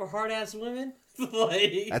thing for hard ass women.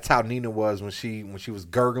 Like, that's how Nina was when she was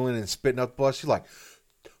gurgling and spitting up blood. She's like,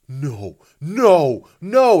 no. And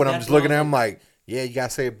I'm just looking at him like, yeah, you got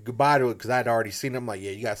to say goodbye to it, because I'd already seen it. I'm like,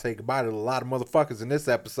 yeah, you got to say goodbye to a lot of motherfuckers in this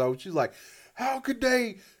episode. She's like, how could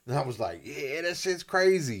they? And I was like, yeah, that shit's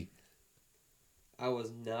crazy. I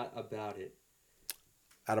was not about it.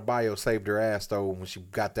 Adebayo saved her ass, though, when she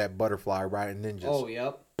got that butterfly right, and then just... Oh,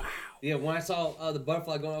 yep. Pow. Yeah, when I saw the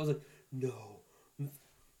butterfly going, I was like, no,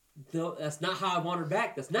 that's not how I want her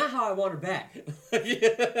back.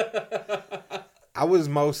 I was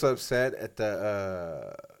most upset at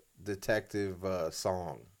the detective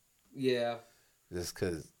song. Yeah. Just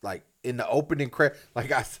because, like, in the opening credit,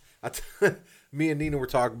 like, me and Nina were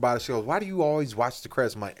talking about it. She goes, why do you always watch the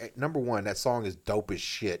credits? I'm like, hey, number one, that song is dope as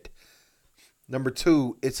shit. Number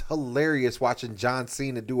two, it's hilarious watching John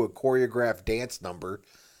Cena do a choreographed dance number.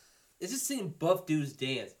 It's just seeing buff dudes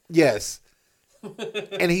dance. Yes.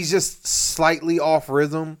 And he's just slightly off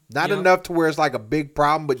rhythm. Not enough to where it's like a big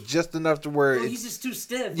problem, but just enough to where he's just too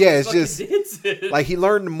stiff. Yeah, it's just like he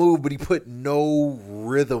learned to move, but he put no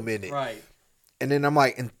rhythm in it. Right. And then I'm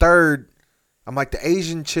like, and third, I'm like, the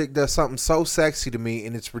Asian chick does something so sexy to me,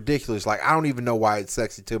 and it's ridiculous. Like, I don't even know why it's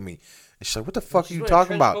sexy to me. And she's like, what the fuck are you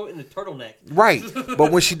talking about? She's wearing a trench coat and a turtleneck. Right.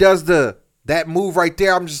 But when she does that move right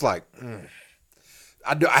there, I'm just like,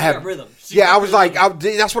 I have rhythm. I was like,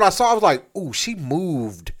 that's what I saw. I was like, ooh, she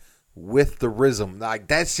moved with the rhythm. Like,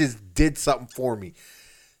 that just did something for me.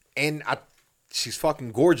 And she's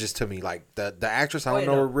fucking gorgeous to me. Like, the actress, I don't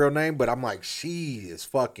know her real name, but I'm like, she is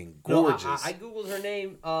fucking gorgeous. No, I Googled her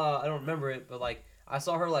name. I don't remember it, but like, I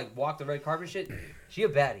saw her like walk the red carpet shit. She a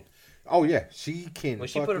baddie. Oh, yeah. She can. When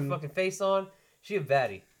she put her fucking face on, she a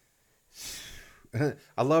baddie.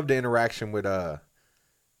 I love the interaction with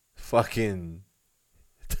fucking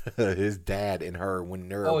his dad and her when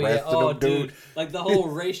they're arrested him, dude. Like the whole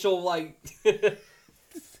racial, like...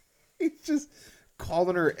 He's just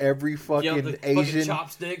calling her every fucking Fucking Asian...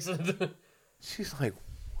 chopsticks. She's like,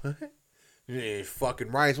 what? Yeah,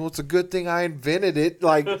 fucking rice. Well, it's a good thing I invented it.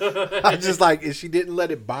 Like, I just like, and she didn't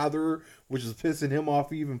let it bother her, which was pissing him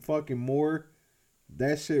off even fucking more.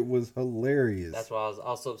 That shit was hilarious. That's why I was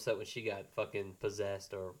also upset when she got fucking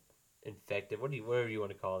possessed or infected. Whatever you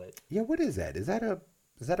want to call it. Yeah, what is that? Is that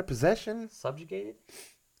a possession? Subjugated?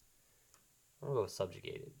 I'm gonna go with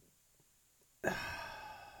subjugated.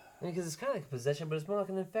 Because it's kind of like a possession, but it's more like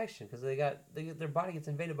an infection because their body gets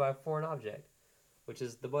invaded by a foreign object, which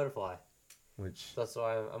is the butterfly. That's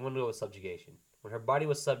why I'm gonna go with subjugation. When her body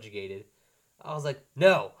was subjugated, I was like,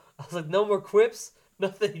 no. I was like, no more quips,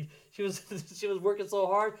 nothing. She was working so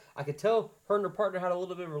hard. I could tell her and her partner had a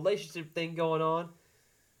little bit of a relationship thing going on.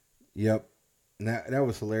 Yep. That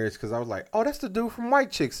was hilarious because I was like, oh, that's the dude from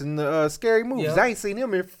White Chicks in the Scary Movies. Yep. I ain't seen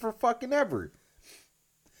him for fucking ever.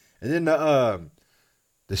 And then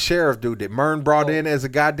the sheriff dude that Mern brought in as a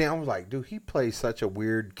goddamn, I was like, dude, he plays such a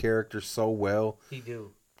weird character so well. He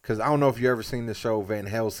do. Because I don't know if you ever seen the show Van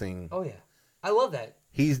Helsing. Oh, yeah. I love that.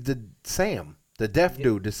 He's the Sam, The deaf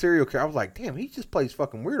dude, the serial killer. I was like, damn, he just plays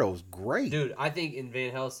fucking weirdos. Great. Dude, I think in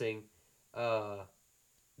Van Helsing, that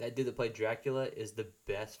dude that played Dracula is the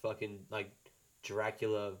best fucking, like,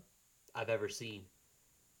 Dracula I've ever seen.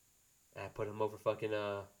 And I put him over fucking,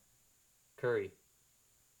 Curry.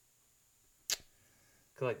 Cause,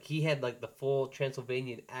 like, he had, like, the full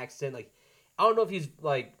Transylvanian accent. Like, I don't know if he's,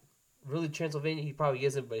 like, really Transylvanian. He probably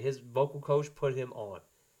isn't, but his vocal coach put him on.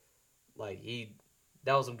 Like,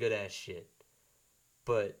 that was some good-ass shit.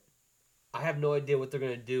 But I have no idea what they're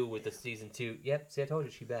going to do with the season 2. Yep, see, I told you,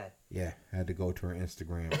 she bad. Yeah, I had to go to her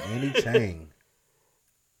Instagram. Annie Chang.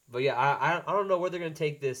 But yeah, I don't know where they're going to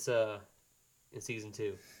take this in season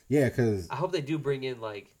 2. Yeah, because... I hope they do bring in,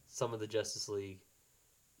 like, some of the Justice League.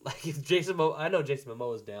 Like, if I know Jason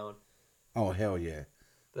Momoa's down. Oh, hell yeah.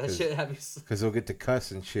 That shit had me... Because they'll get the cuss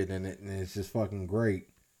and shit in it, and it's just fucking great.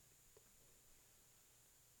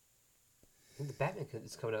 I think the Batman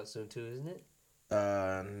is coming out soon, too, isn't it?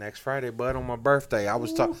 Next Friday, bud, on my birthday. I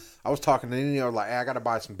was talking to Nene, like, hey, I gotta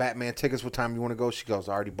buy some Batman tickets. What time you want to go? She goes,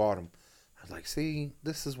 I already bought them. I was like, see,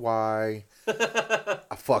 this is why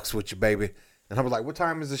I fucks with you, baby. And I was like, what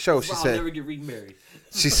time is the show? She said, I'll never get remarried.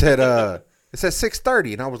 She said, it says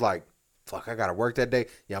 6:30, and I was like, fuck, I gotta work that day.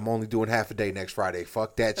 Yeah, I'm only doing half a day next Friday.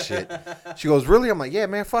 Fuck that shit. She goes, really? I'm like, yeah,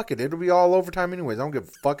 man, fuck it. It'll be all overtime anyways. I don't give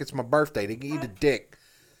a fuck. It's my birthday. They can eat a dick.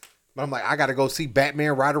 But I'm like, I got to go see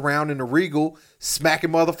Batman ride around in the Regal,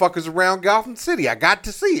 smacking motherfuckers around Gotham City. I got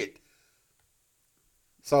to see it.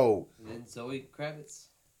 So. And Zoe Kravitz.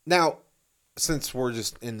 Now, since we're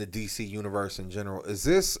just in the DC universe in general, is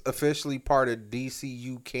this officially part of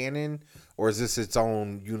DCU canon? Or is this its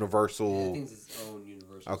own universal? Yeah, I think it's its own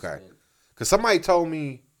universal. Okay. Because somebody told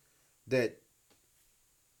me that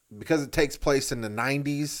because it takes place in the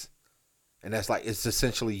 90s, and that's like, it's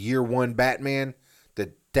essentially year one Batman,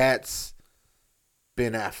 that's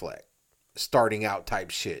Ben Affleck starting out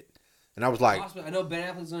type shit. And I was like, I know Ben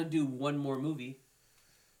Affleck's going to do one more movie.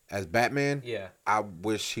 As Batman? Yeah. I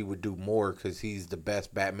wish he would do more because he's the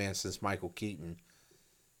best Batman since Michael Keaton.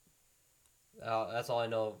 That's all I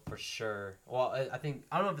know for sure. Well, I think,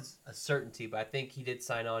 I don't know if it's a certainty, but I think he did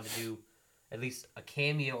sign on to do at least a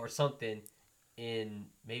cameo or something in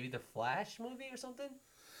maybe the Flash movie or something.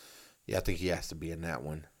 Yeah, I think he has to be in that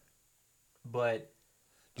one. But...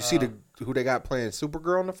 You see who they got playing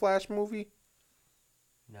Supergirl in the Flash movie?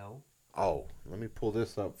 No. Oh, let me pull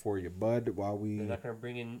this up for you, bud, while we... They're not going to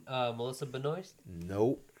bring in Melissa Benoist?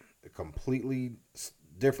 Nope. A completely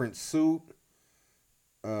different suit.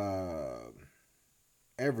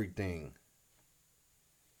 Everything.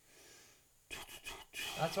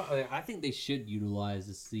 That's why I think they should utilize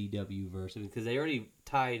the CW verse because they already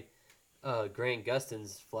tied Grant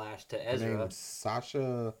Gustin's Flash to Ezra. Her name's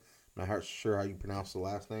Sasha... I'm not sure how you pronounce the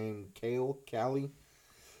last name. Callie?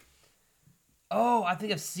 Oh, I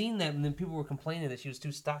think I've seen that, and then people were complaining that she was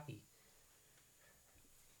too stocky.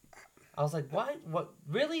 I was like, what? What?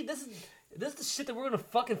 Really? This is the shit that we're gonna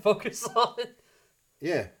fucking focus on?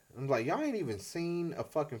 Yeah. I'm like, y'all ain't even seen a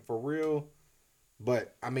fucking for real.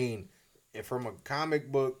 But, I mean, and from a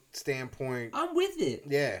comic book standpoint... I'm with it.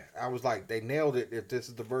 Yeah. I was like, they nailed it if this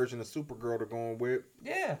is the version of Supergirl they're going with.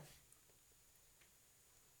 Yeah.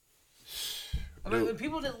 I mean,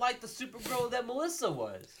 people didn't like the Supergirl that Melissa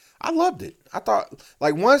was. I loved it. I thought,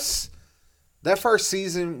 like, once that first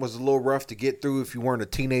season was a little rough to get through if you weren't a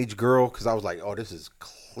teenage girl, because I was like, oh, this is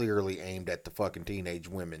clearly aimed at the fucking teenage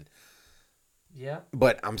women. Yeah.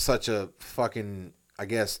 But I'm such a fucking, I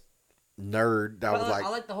guess, nerd. I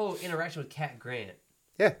like the whole interaction with Cat Grant.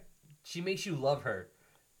 Yeah. She makes you love her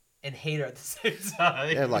and hate her at the same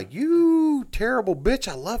time. Yeah, like, you terrible bitch,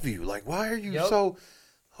 I love you. Like, why are you so...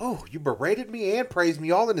 Oh, you berated me and praised me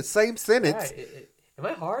all in the same sentence. Right. Am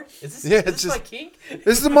I hard? Is this my kink?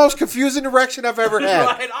 This is the most confusing erection I've ever had.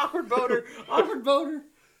 Right, awkward boner.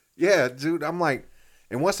 Yeah, dude, I'm like,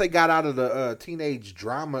 and once they got out of the teenage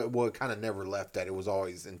drama, well, it kind of never left that. It was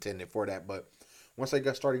always intended for that. But once they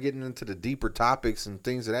started getting into the deeper topics and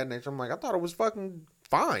things of that nature, I'm like, I thought it was fucking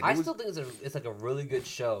fine. I still think it's like a really good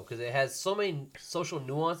show because it has so many social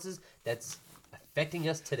nuances that's affecting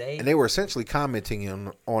us today. And they were essentially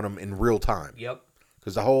commenting on them in real time. Yep.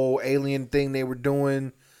 Because the whole alien thing they were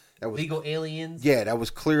doing. That was, legal aliens. Yeah, that was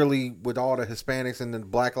clearly with all the Hispanics and the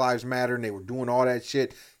Black Lives Matter. And they were doing all that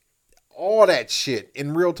shit. All that shit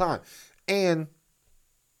in real time. And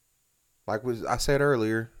like I said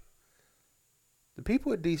earlier, the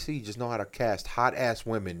people at DC just know how to cast hot-ass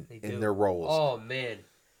women in their roles. Oh, man.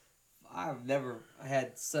 I've never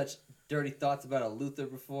had such dirty thoughts about a Luther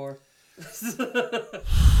before.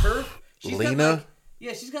 Lena?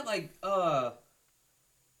 She's got like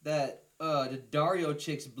the Dario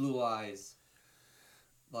chick's blue eyes.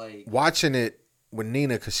 Like watching it with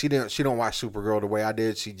Nina, because she don't watch Supergirl the way I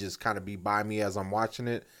did. She just kind of be by me as I'm watching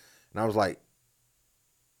it, and I was like,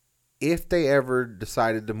 if they ever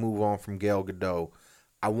decided to move on from Gal Gadot,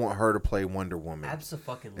 I want her to play Wonder Woman.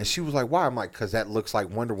 Absolutely. And she was like, why? I'm like, because that looks like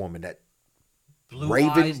Wonder Woman. That blue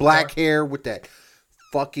raven eyes, black dark. hair with that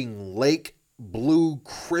fucking lake blue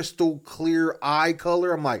crystal clear eye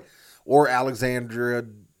color. I'm like, or Alexandria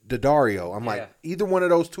Daddario. I'm like, either one of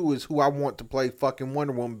those two is who I want to play fucking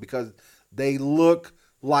Wonder Woman, because they look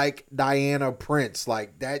like Diana Prince.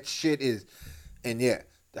 Like, that shit is. And yeah,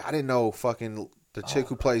 I didn't know fucking the chick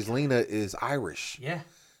who plays Lena is Irish. Yeah.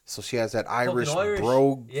 So she has that Irish Irish.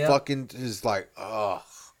 bro Yep. fucking is like, ugh.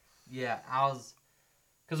 Yeah,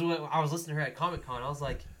 because when I was listening to her at Comic-Con, I was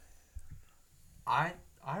like, I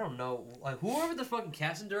don't know, like, whoever the fucking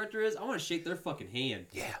casting director is, I want to shake their fucking hand.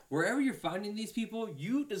 Yeah. Wherever you're finding these people,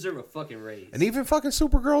 you deserve a fucking raise. And even fucking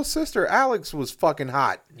Supergirl's sister, Alex, was fucking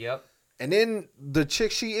hot. Yep. And then the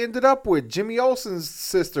chick she ended up with, Jimmy Olsen's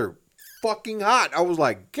sister, fucking hot. I was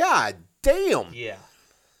like, God damn. Yeah.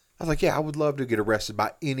 I was like, yeah, I would love to get arrested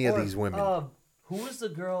by any of these women. Who was the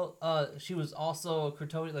girl? She was also a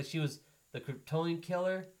Kryptonian. Like, she was the Kryptonian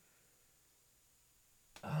killer.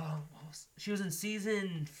 She was in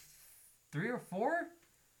season 3 or 4.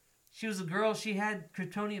 She was a girl. She had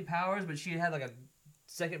Kryptonian powers, but she had like a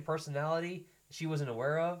second personality she wasn't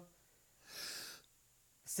aware of.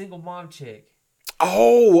 Single mom chick.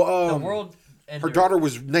 Oh, The world. her daughter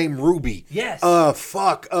was named Ruby. Yes.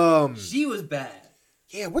 Fuck. She was bad.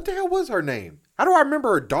 Yeah, what the hell was her name? How do I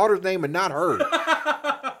remember her daughter's name and not her?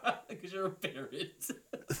 Because you're a parent.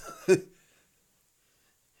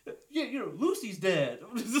 Yeah, Lucy's dead.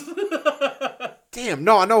 Damn,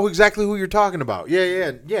 no, I know exactly who you're talking about.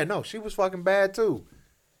 Yeah, no, she was fucking bad too.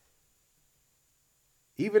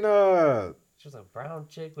 Even, She was a brown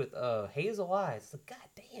chick with hazel eyes. Like, God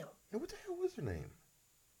damn. what the hell was her name?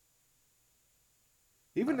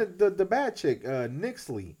 Even the bad chick,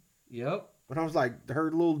 Nixley. Yep. When I was like,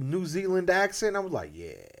 her little New Zealand accent, I was like,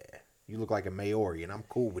 yeah, you look like a Maori, and I'm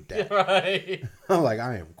cool with that. Right. I'm like,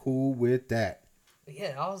 I am cool with that.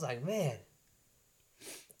 Yeah, I was like, man.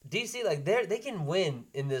 DC, like, they can win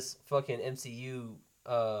in this fucking MCU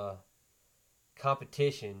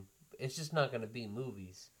competition. It's just not going to be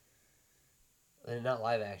movies. And not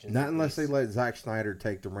live action. Not unless they let Zack Snyder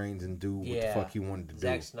take the reins and do what the fuck he wanted to do.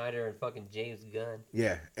 Zack Snyder and fucking James Gunn.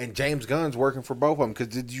 Yeah, and James Gunn's working for both of them. Because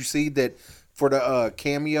did you see that for the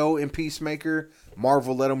cameo in Peacemaker,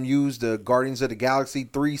 Marvel let them use the Guardians of the Galaxy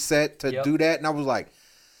 3 set to do that? And I was like,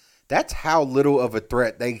 that's how little of a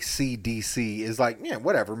threat they see DC. Is like, yeah,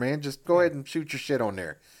 whatever, man. Just go ahead and shoot your shit on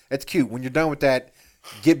there. That's cute. When you're done with that,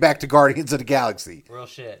 get back to Guardians of the Galaxy. Real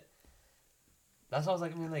shit. That's what I was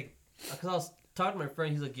like, I mean, like, because I was talking to my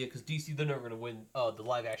friend, he's like, yeah, because DC, they're never going to win the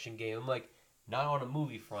live action game. I'm like, not on a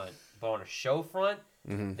movie front, but on a show front,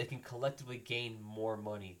 they can collectively gain more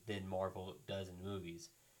money than Marvel does in movies.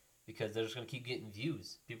 Because they're just going to keep getting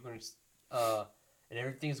views. People are going to, and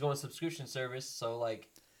everything's going subscription service, so, like.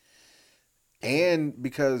 And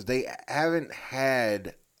because they haven't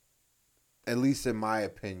had, at least in my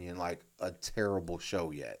opinion, like a terrible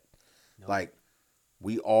show yet. Nope. Like,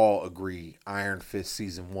 we all agree Iron Fist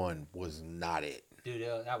Season 1 was not it. Dude,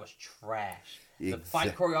 that was trash. The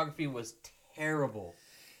fight choreography was terrible.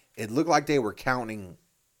 It looked like they were counting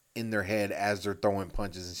in their head as they're throwing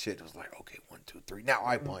punches and shit. It was like, okay, 1, 2, 3. Now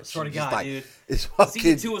I punch. Swear to God, like, dude. It's fucking...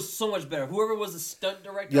 Season 2 was so much better. Whoever was the stunt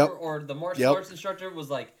director or the martial arts instructor was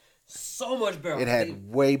like so much better. It had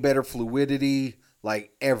way better fluidity,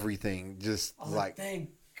 like everything. Just like thank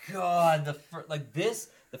God.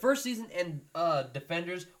 The first season and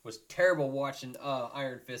Defenders was terrible watching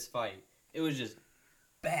Iron Fist fight. It was just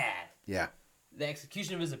bad. Yeah. The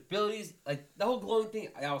execution of his abilities, like the whole glowing thing,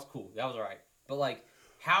 that was cool. That was alright. But like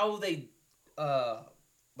how they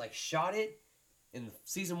shot it in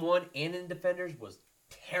season 1 and in Defenders was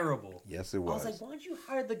terrible. Yes, it was. I was like, why don't you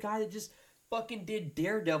hire the guy that just fucking did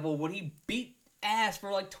Daredevil when he beat ass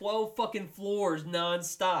for like 12 fucking floors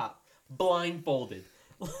nonstop, blindfolded?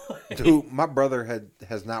 Dude, my brother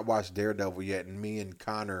has not watched Daredevil yet, and me and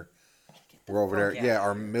Connor were over there. Yeah,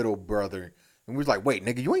 our middle brother. And we was like, wait,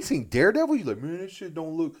 nigga, you ain't seen Daredevil? He's like, man, that shit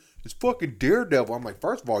don't look... It's fucking Daredevil. I'm like,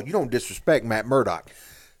 first of all, you don't disrespect Matt Murdock.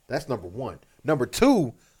 That's number 1. Number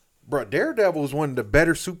 2, bro, Daredevil is one of the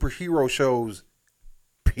better superhero shows,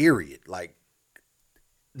 period. Like,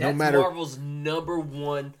 that's no matter... Marvel's number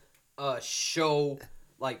 1 show.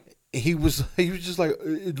 Like, he was just like,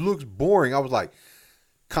 it looks boring. I was like...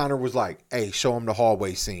 Connor was like, hey, show him the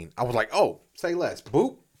hallway scene. I was like, oh, say less.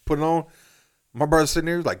 Boop, put it on. My brother sitting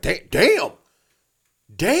there was like, damn.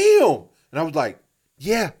 And I was like,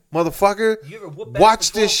 Yeah, motherfucker. You ever whoop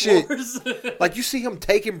Watch this shit. floors? Like, you see him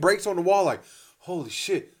taking breaks on the wall, like, holy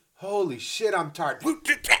shit, I'm tired.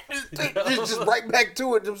 Just right back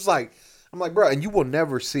to it. It was like, I'm like, bro, and you will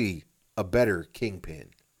never see a better Kingpin.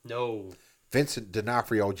 No. Vincent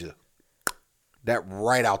D'Onofrio just that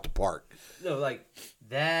right out the park. No, like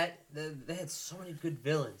that. They had so many good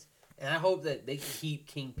villains, and I hope that they keep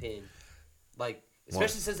Kingpin, like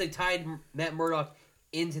especially since they tied Matt Murdock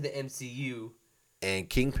into the MCU. And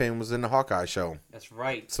Kingpin was in the Hawkeye show. That's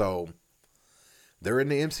right. So they're in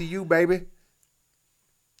the MCU, baby,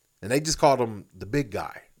 and they just called him the big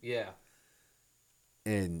guy. Yeah.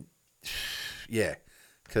 And yeah,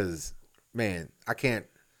 because man, I can't.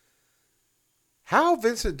 How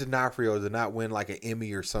Vincent D'Onofrio did not win like an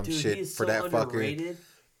Emmy or some shit for that underrated. fucking.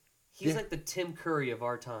 He's like the Tim Curry of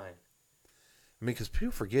our time. I mean, because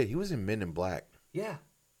people forget he was in Men in Black. Yeah.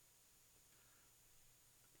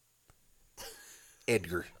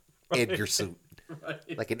 Edgar suit,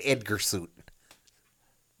 Right. like an Edgar suit.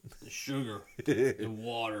 Sugar and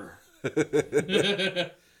water.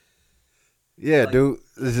 Yeah, dude.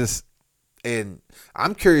 It's just, and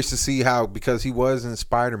I'm curious to see how, because he was in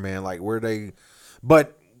Spider-Man, like where they.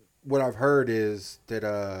 But what I've heard is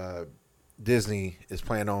that Disney is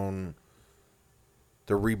planning on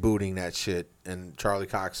they're rebooting that shit, and Charlie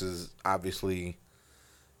Cox is obviously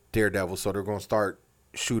Daredevil, so they're going to start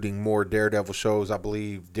shooting more Daredevil shows. I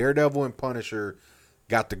believe Daredevil and Punisher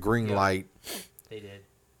got the green light. They did.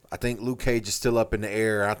 I think Luke Cage is still up in the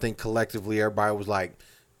air. I think collectively everybody was like,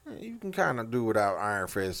 you can kind of do without Iron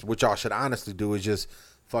Fist. What y'all should honestly do is just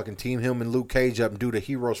fucking team him and Luke Cage up and do the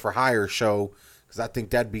Heroes for Hire show, because I think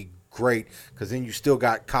that'd be great, because then you still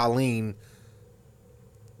got Colleen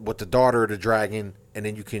with the daughter of the dragon, and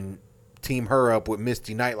then you can team her up with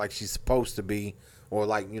Misty Knight like she's supposed to be, or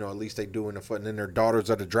like, you know, at least they do in the foot, and then they're Daughters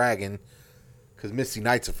of the Dragon, because Misty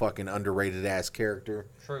Knight's a fucking underrated ass character.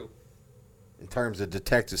 True. In terms of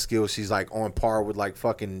detective skills, she's like on par with like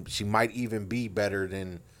fucking, she might even be better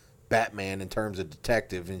than Batman in terms of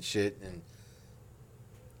detective and shit. And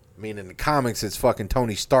I mean, in the comics, it's fucking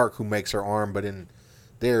Tony Stark who makes her arm, but in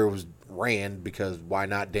there it was Rand, because why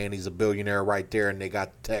not? Danny's a billionaire right there, and they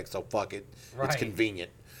got the tech, so fuck it. Right. It's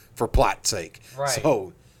convenient for plot's sake. Right.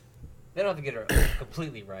 So they don't have to get her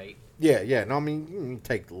completely right. Yeah. No, I mean, you can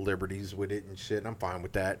take liberties with it and shit. I'm fine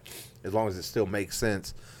with that, as long as it still makes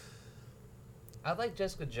sense. I like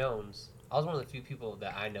Jessica Jones. I was one of the few people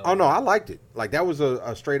that I know. Oh no, I liked it. Like that was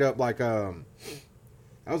a straight up like that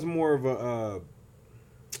was more of a what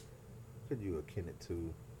could you akin it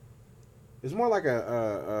to? It's more like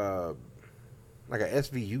a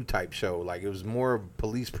SVU type show. Like it was more of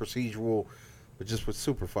police procedural, but just with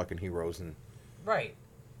super fucking heroes and. Right.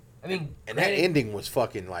 I mean, and that ending was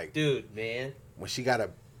fucking like, dude, man. When she got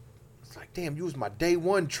it's like, damn, you was my day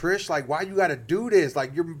one, Trish. Like, why you got to do this?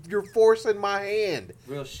 Like, you're forcing my hand.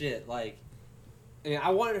 Real shit. Like, I mean, I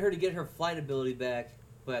wanted her to get her flight ability back,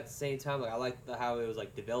 but at the same time, like, I liked how it was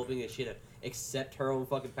like developing and shit to accept her own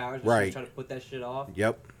fucking powers. But right. She was trying to put that shit off.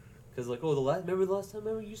 Yep. Because like, remember the last time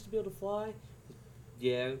you used to be able to fly?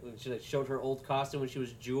 Yeah. When she like showed her old costume when she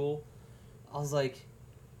was Jewel, I was like,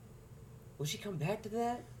 will she come back to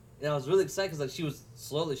that? And I was really excited because like she was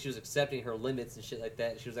accepting her limits and shit like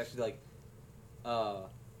that. She was actually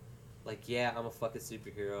like, yeah, I'm a fucking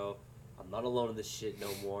superhero. I'm not alone in this shit no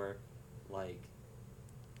more. Like,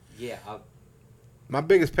 yeah. My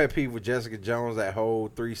biggest pet peeve with Jessica Jones that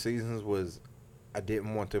whole 3 seasons was I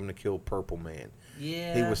didn't want them to kill Purple Man.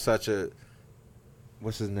 Yeah. He was such a,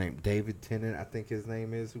 what's his name? David Tennant, I think his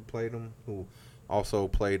name is, who played him, who also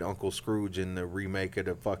played Uncle Scrooge in the remake of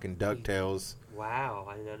the fucking DuckTales. Wow,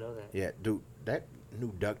 I did not know that. Yeah, dude, that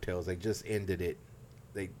new DuckTales, they just ended it.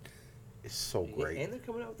 It's so great. And they're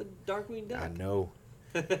coming out with the Darkwing Duck. I know.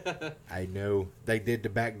 I know. They did the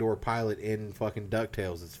backdoor pilot in fucking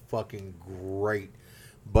DuckTales. It's fucking great.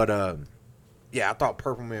 But yeah, I thought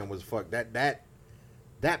Purple Man was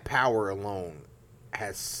that power alone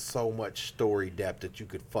has so much story depth that you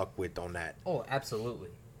could fuck with on that. Oh, absolutely.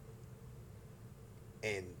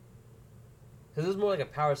 And because it was more like a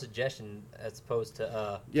power suggestion as opposed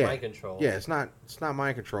to mind control. Yeah, it's not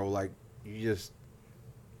mind control. Like, you just,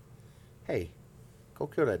 hey, go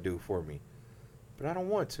kill that dude for me. But I don't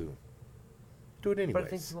want to. Do it anyways. But I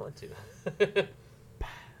think you want to.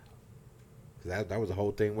 that was the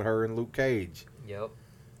whole thing with her and Luke Cage. Yep.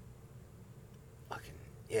 Fucking,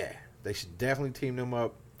 yeah. They should definitely team them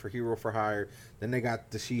up for Hero for Hire. Then they got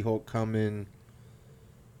the She-Hulk coming.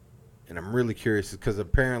 And I'm really curious because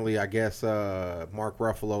apparently, I guess Mark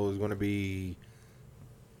Ruffalo is going to be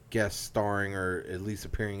guest starring or at least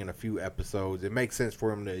appearing in a few episodes. It makes sense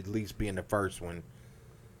for him to at least be in the first one.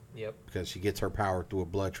 Yep. Because she gets her power through a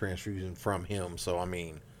blood transfusion from him. So, I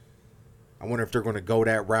mean, I wonder if they're going to go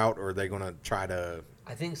that route or they're going to try to...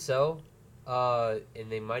 I think so. And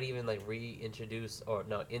they might even like introduce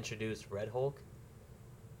Red Hulk.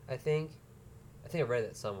 I think I read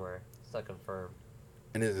that somewhere. It's not confirmed.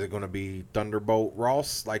 And is it going to be Thunderbolt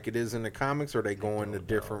Ross like it is in the comics, or are they going a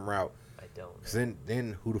different route? I don't know. Because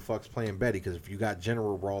then who the fuck's playing Betty? Because if you got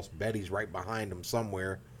General Ross, Betty's right behind him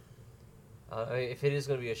somewhere. If it is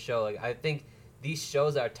going to be a show, like I think these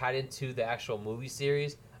shows that are tied into the actual movie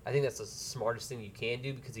series, I think that's the smartest thing you can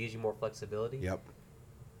do because it gives you more flexibility. Yep.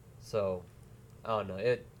 So, I don't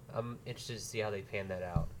know. I'm interested to see how they pan that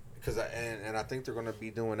out. Because I think they're going to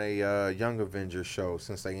be doing a Young Avengers show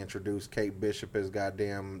since they introduced Kate Bishop as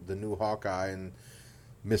goddamn the new Hawkeye, and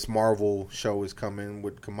Miss Marvel show is coming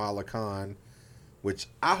with Kamala Khan, which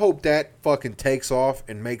I hope that fucking takes off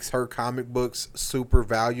and makes her comic books super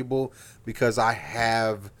valuable because I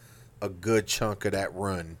have a good chunk of that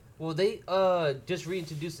run. Well, they just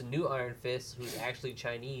reintroduced a new Iron Fist who's actually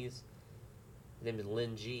Chinese. His name is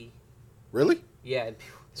Lin Ji. Really? Yeah.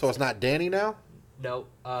 So it's not Danny now? No,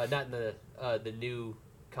 not in the new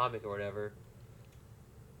comic or whatever.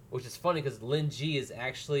 Which is funny because Lin Ji is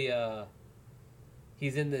actually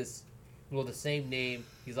he's in this, well, the same name.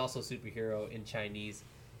 He's also a superhero in Chinese.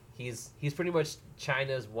 He's pretty much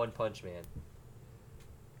China's One Punch Man.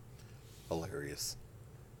 Hilarious.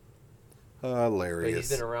 But he's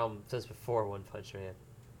been around since before One Punch Man.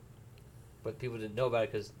 But people didn't know about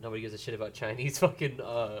it because nobody gives a shit about Chinese fucking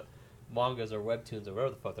mangas or webtoons or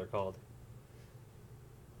whatever the fuck they're called.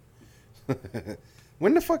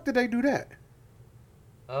 When the fuck did they do that?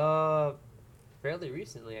 Fairly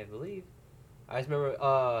recently, I believe. I just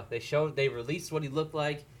remember they released what he looked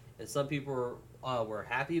like, and some people were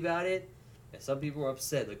happy about it, and some people were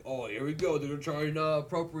upset. Like, oh, here we go, they're trying to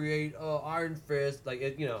appropriate Iron Fist.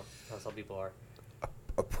 Like, you know how some people are.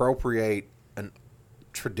 Appropriate an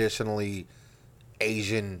traditionally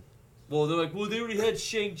Asian. Well, they're like, well, they already had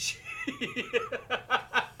Shang-Chi.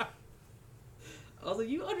 I was like,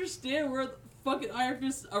 you understand where the fucking Iron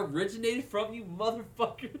Fist originated from, you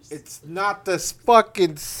motherfuckers? It's not the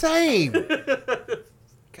fucking same.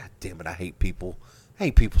 God damn it, I hate people. I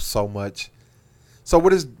hate people so much. So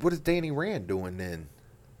what is Danny Rand doing then?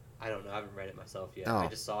 I don't know. I haven't read it myself yet. Oh. I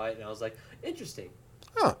just saw it and I was like, interesting.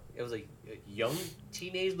 Huh. It was a young,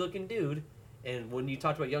 teenage-looking dude, and when you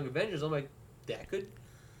talked about Young Avengers, I'm like, that could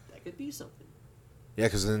be something. Yeah,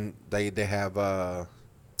 because then they have the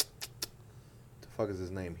fuck is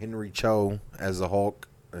his name? Henry Cho as the Hulk,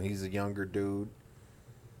 and he's a younger dude.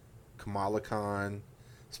 Kamala Khan.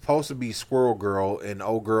 It's supposed to be Squirrel Girl, and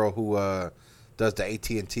old girl who does the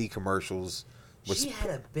AT&T commercials. She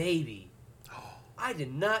had a baby. I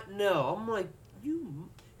did not know. I'm like, you,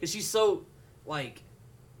 because she's so like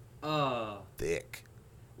thick.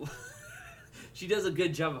 She does a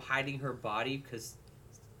good job of hiding her body because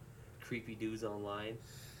creepy dudes online.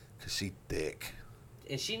 Because she thick.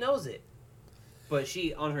 And she knows it. But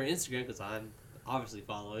she, on her Instagram, because I'm obviously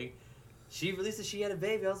following, she released that she had a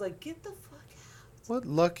baby. I was like, get the fuck out. What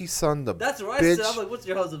lucky son the That's what bitch. I said. I'm like, what's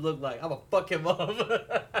your husband look like? I'm going to fuck him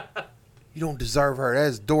up. You don't deserve her.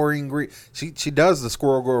 That's Doreen Green. She does the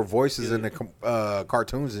Squirrel Girl voices in the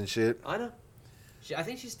cartoons and shit. I know. I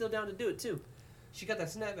think she's still down to do it, too. She got that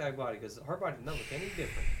snapback body because her body does not look any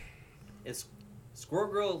different. And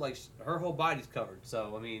Squirrel Girl, like, her whole body's covered.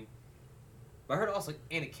 So, I mean, but I heard also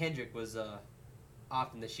Anna Kendrick was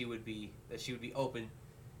often that she would be open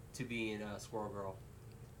to being a Squirrel Girl.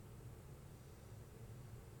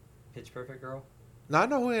 Pitch Perfect girl. No, I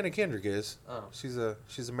know who Anna Kendrick is. Oh,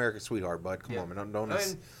 She's America's sweetheart, bud. Come on, man. I'm-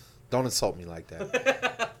 Don't insult me like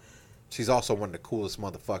that. She's also one of the coolest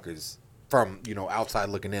motherfuckers from, outside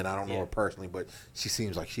looking in. I don't know her personally, but she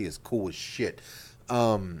seems like she is cool as shit.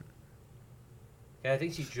 Yeah, I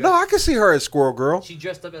think she dressed. No, I could see her as Squirrel Girl. She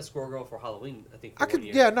dressed up as Squirrel Girl for Halloween, I think. I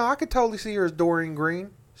could totally see her as Doreen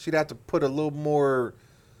Green. She'd have to put a little more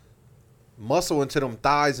muscle into them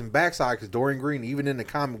thighs and backside because Doreen Green, even in the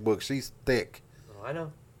comic book, she's thick. Oh, I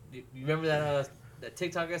know. You remember that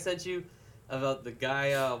TikTok I sent you about the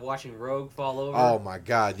guy watching Rogue fall over? Oh my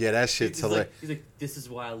god, yeah, that shit's hilarious. He's like, this is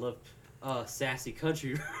why I love sassy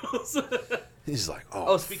country girls. He's like,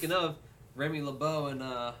 oh, speaking of, Remy LeBeau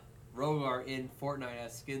and Rogue are in Fortnite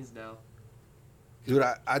as skins now. Dude,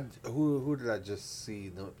 who did I just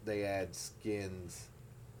see? They add skins.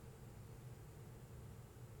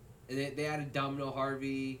 And they added Domino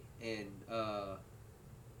Harvey and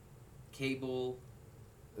Cable.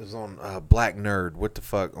 It was on Black Nerd. What the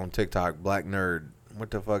fuck on TikTok? Black Nerd.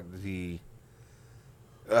 What the fuck did he?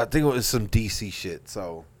 I think it was some DC shit.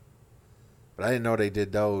 So, but But I didn't know they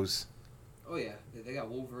did those. Oh yeah, they got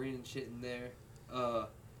Wolverine and shit in there.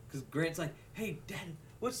 Because Grant's like, "Hey, Dad,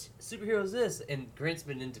 what superhero is this?" And Grant's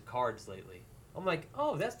been into cards lately. I'm like,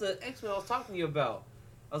 "Oh, that's the X-Men I was talking to you about."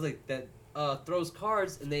 I was like, "That throws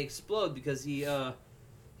cards and they explode because he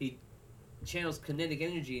channels kinetic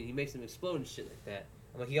energy and he makes them explode and shit like that."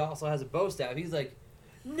 I'm like, "He also has a bow staff." He's like,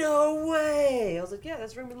 "No way!" I was like, "Yeah,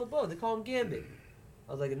 that's Raymond LeBeau. They call him Gambit."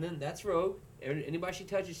 I was like, "And then that's Rogue. Anybody she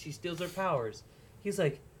touches, she steals their powers." He's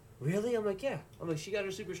like, "Really?" I'm like, "Yeah." I'm like, "She got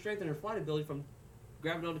her super strength and her flight ability from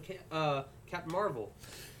grabbing onto Captain Marvel."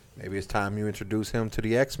 Maybe it's time you introduce him to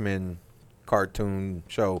the X-Men cartoon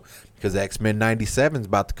show, because X-Men 97 is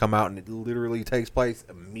about to come out, and it literally takes place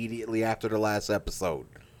immediately after the last episode.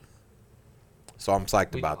 So I'm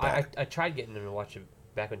psyched about that. I tried getting him to watch it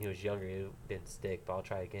back when he was younger. It didn't stick, but I'll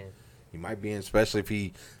try again. He might be in, especially if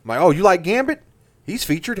he... I'm like, oh, you like Gambit? He's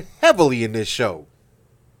featured heavily in this show.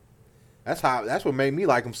 That's what made me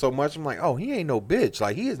like him so much. I'm like, oh, he ain't no bitch.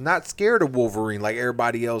 Like, he is not scared of Wolverine like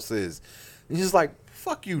everybody else is. He's just like,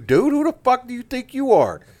 fuck you, dude. Who the fuck do you think you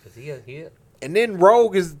are? And then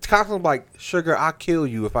Rogue is constantly like, sugar, I'll kill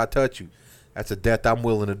you if I touch you. That's a death I'm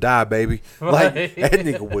willing to die, baby. Right. Like, that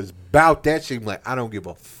nigga was about that shit. I'm like, I don't give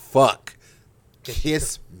a fuck.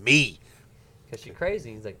 Kiss me. Because she's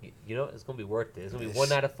crazy. He's like, you know, it's going to be worth it. It's going to be one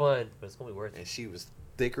night of fun, but it's going to be worth it. And she was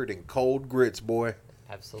thicker than cold grits, boy.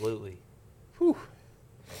 Absolutely. Whew.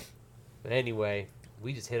 But anyway,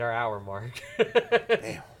 we just hit our hour mark.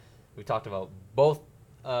 Damn. We talked about both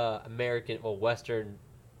Western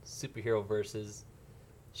superhero versus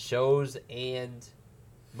shows and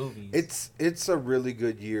movies. It's a really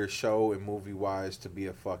good year, show and movie wise, to be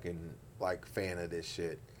a fucking like fan of this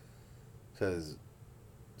shit. Because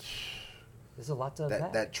there's a lot to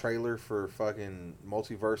unpack. That trailer for fucking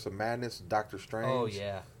Multiverse of Madness, Doctor Strange. Oh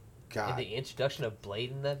yeah. God. And the introduction of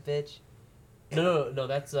Blade in that bitch. No,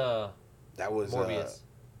 that's that was Morbius.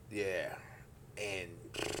 Yeah. And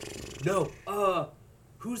no,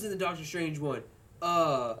 who's in the Doctor Strange one?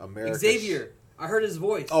 America's... Xavier. I heard his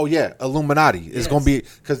voice. Oh yeah, Illuminati. It's yes. gonna be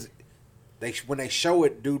because when they show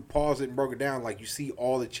it, dude paused it and broke it down. Like you see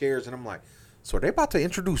all the chairs, and I'm like, so are they about to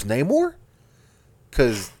introduce Namor?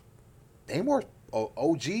 Because Namor's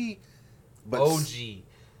OG, but OG.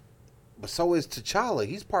 But so is T'Challa.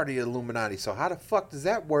 He's part of the Illuminati. So how the fuck does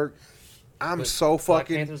that work? But so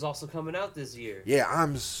fucking... Black Panther's also coming out this year. Yeah,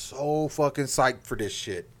 I'm so fucking psyched for this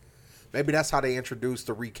shit. Maybe that's how they introduced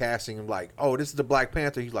the recasting. I'm like, oh, this is the Black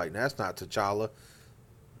Panther. He's like, nah, that's not T'Challa.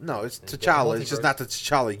 No, it's T'Challa. It's just not the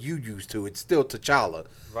T'Challa you used to. It's still T'Challa.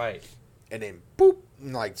 Right. And then, boop.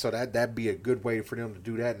 Like, so that'd be a good way for them to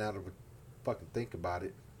do that now that we fucking think about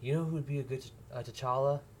it. You know who would be a good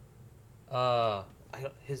T'Challa?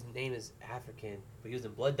 His name is African, but he was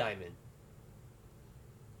in Blood Diamond.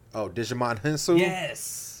 Oh, Digimon Hensu?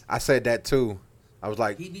 Yes. I said that too. I was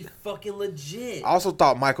like... He'd be fucking legit. I also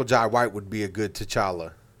thought Michael Jai White would be a good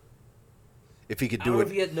T'Challa. If he could do it...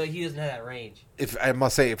 he doesn't have that range. I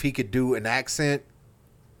must say, if he could do an accent...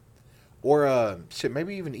 Or,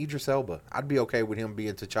 maybe even Idris Elba. I'd be okay with him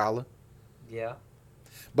being T'Challa. Yeah.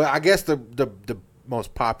 But I guess the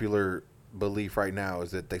most popular belief right now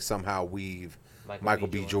is that they somehow weave Michael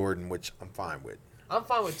B. Jordan, which I'm fine with. I'm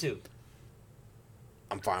fine with too.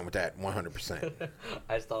 I'm fine with that 100%.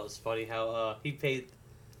 I just thought it was funny how he paid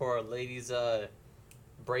for a lady's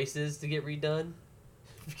braces to get redone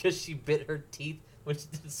because she bit her teeth when she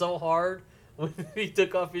did so hard when he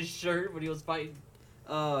took off his shirt when he was fighting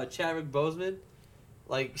Chadwick Boseman.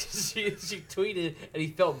 Like she tweeted and he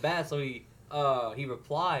felt bad, so he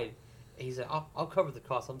replied and he said, "I'll cover the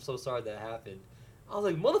cost. I'm so sorry that happened." I was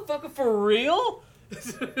like, "Motherfucker, for real?"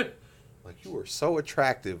 Like, you were so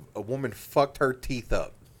attractive. A woman fucked her teeth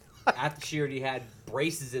up. After she already had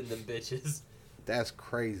braces in them bitches. That's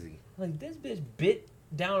crazy. Like, this bitch bit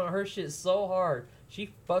down on her shit so hard,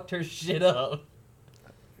 she fucked her shit up.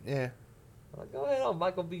 Yeah. Like, go ahead on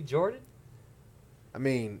Michael B. Jordan. I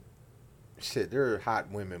mean, shit, they're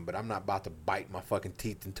hot women, but I'm not about to bite my fucking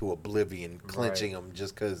teeth into oblivion, clenching them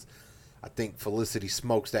just because I think Felicity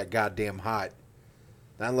Smoke's that goddamn hot.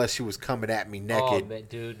 Not unless she was coming at me naked. Oh, man,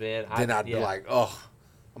 dude, man. Then I'd be like, oh,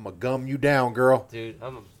 I'm going to gum you down, girl. Dude,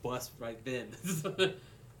 I'm going to bust right then.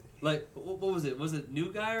 Like, what was it? Was it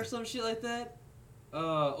New Guy or some shit like that?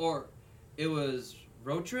 Or it was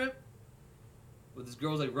Road Trip? Where this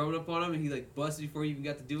girl was, like, rode up on him and he, like, busted before he even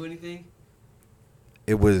got to do anything?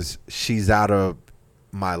 It was She's Out of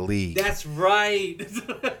My League. That's right.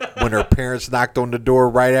 When her parents knocked on the door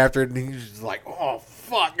right after, and he was just like, oh,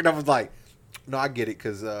 fuck. And I was like, no, I get it,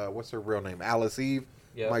 because what's her real name? Alice Eve?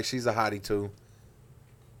 Yep. Like, she's a hottie, too.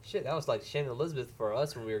 Shit, that was like Shannon Elizabeth for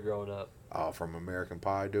us when we were growing up. Oh, from American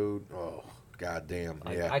Pie, dude. Oh, goddamn.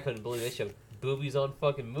 Yeah. I couldn't believe they showed boobies on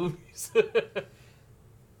fucking movies.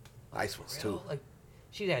 Nice ones, too. Like,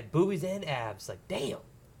 she had boobies and abs. Like, damn.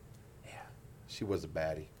 Yeah. She was a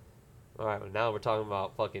baddie. All right, well, now we're talking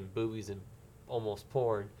about fucking boobies and almost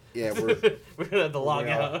porn. Yeah, we're we're gonna have to log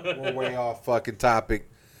out. We're way off fucking topic.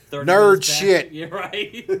 30 Nerd minutes back. shit. Yeah,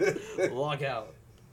 right. Log out.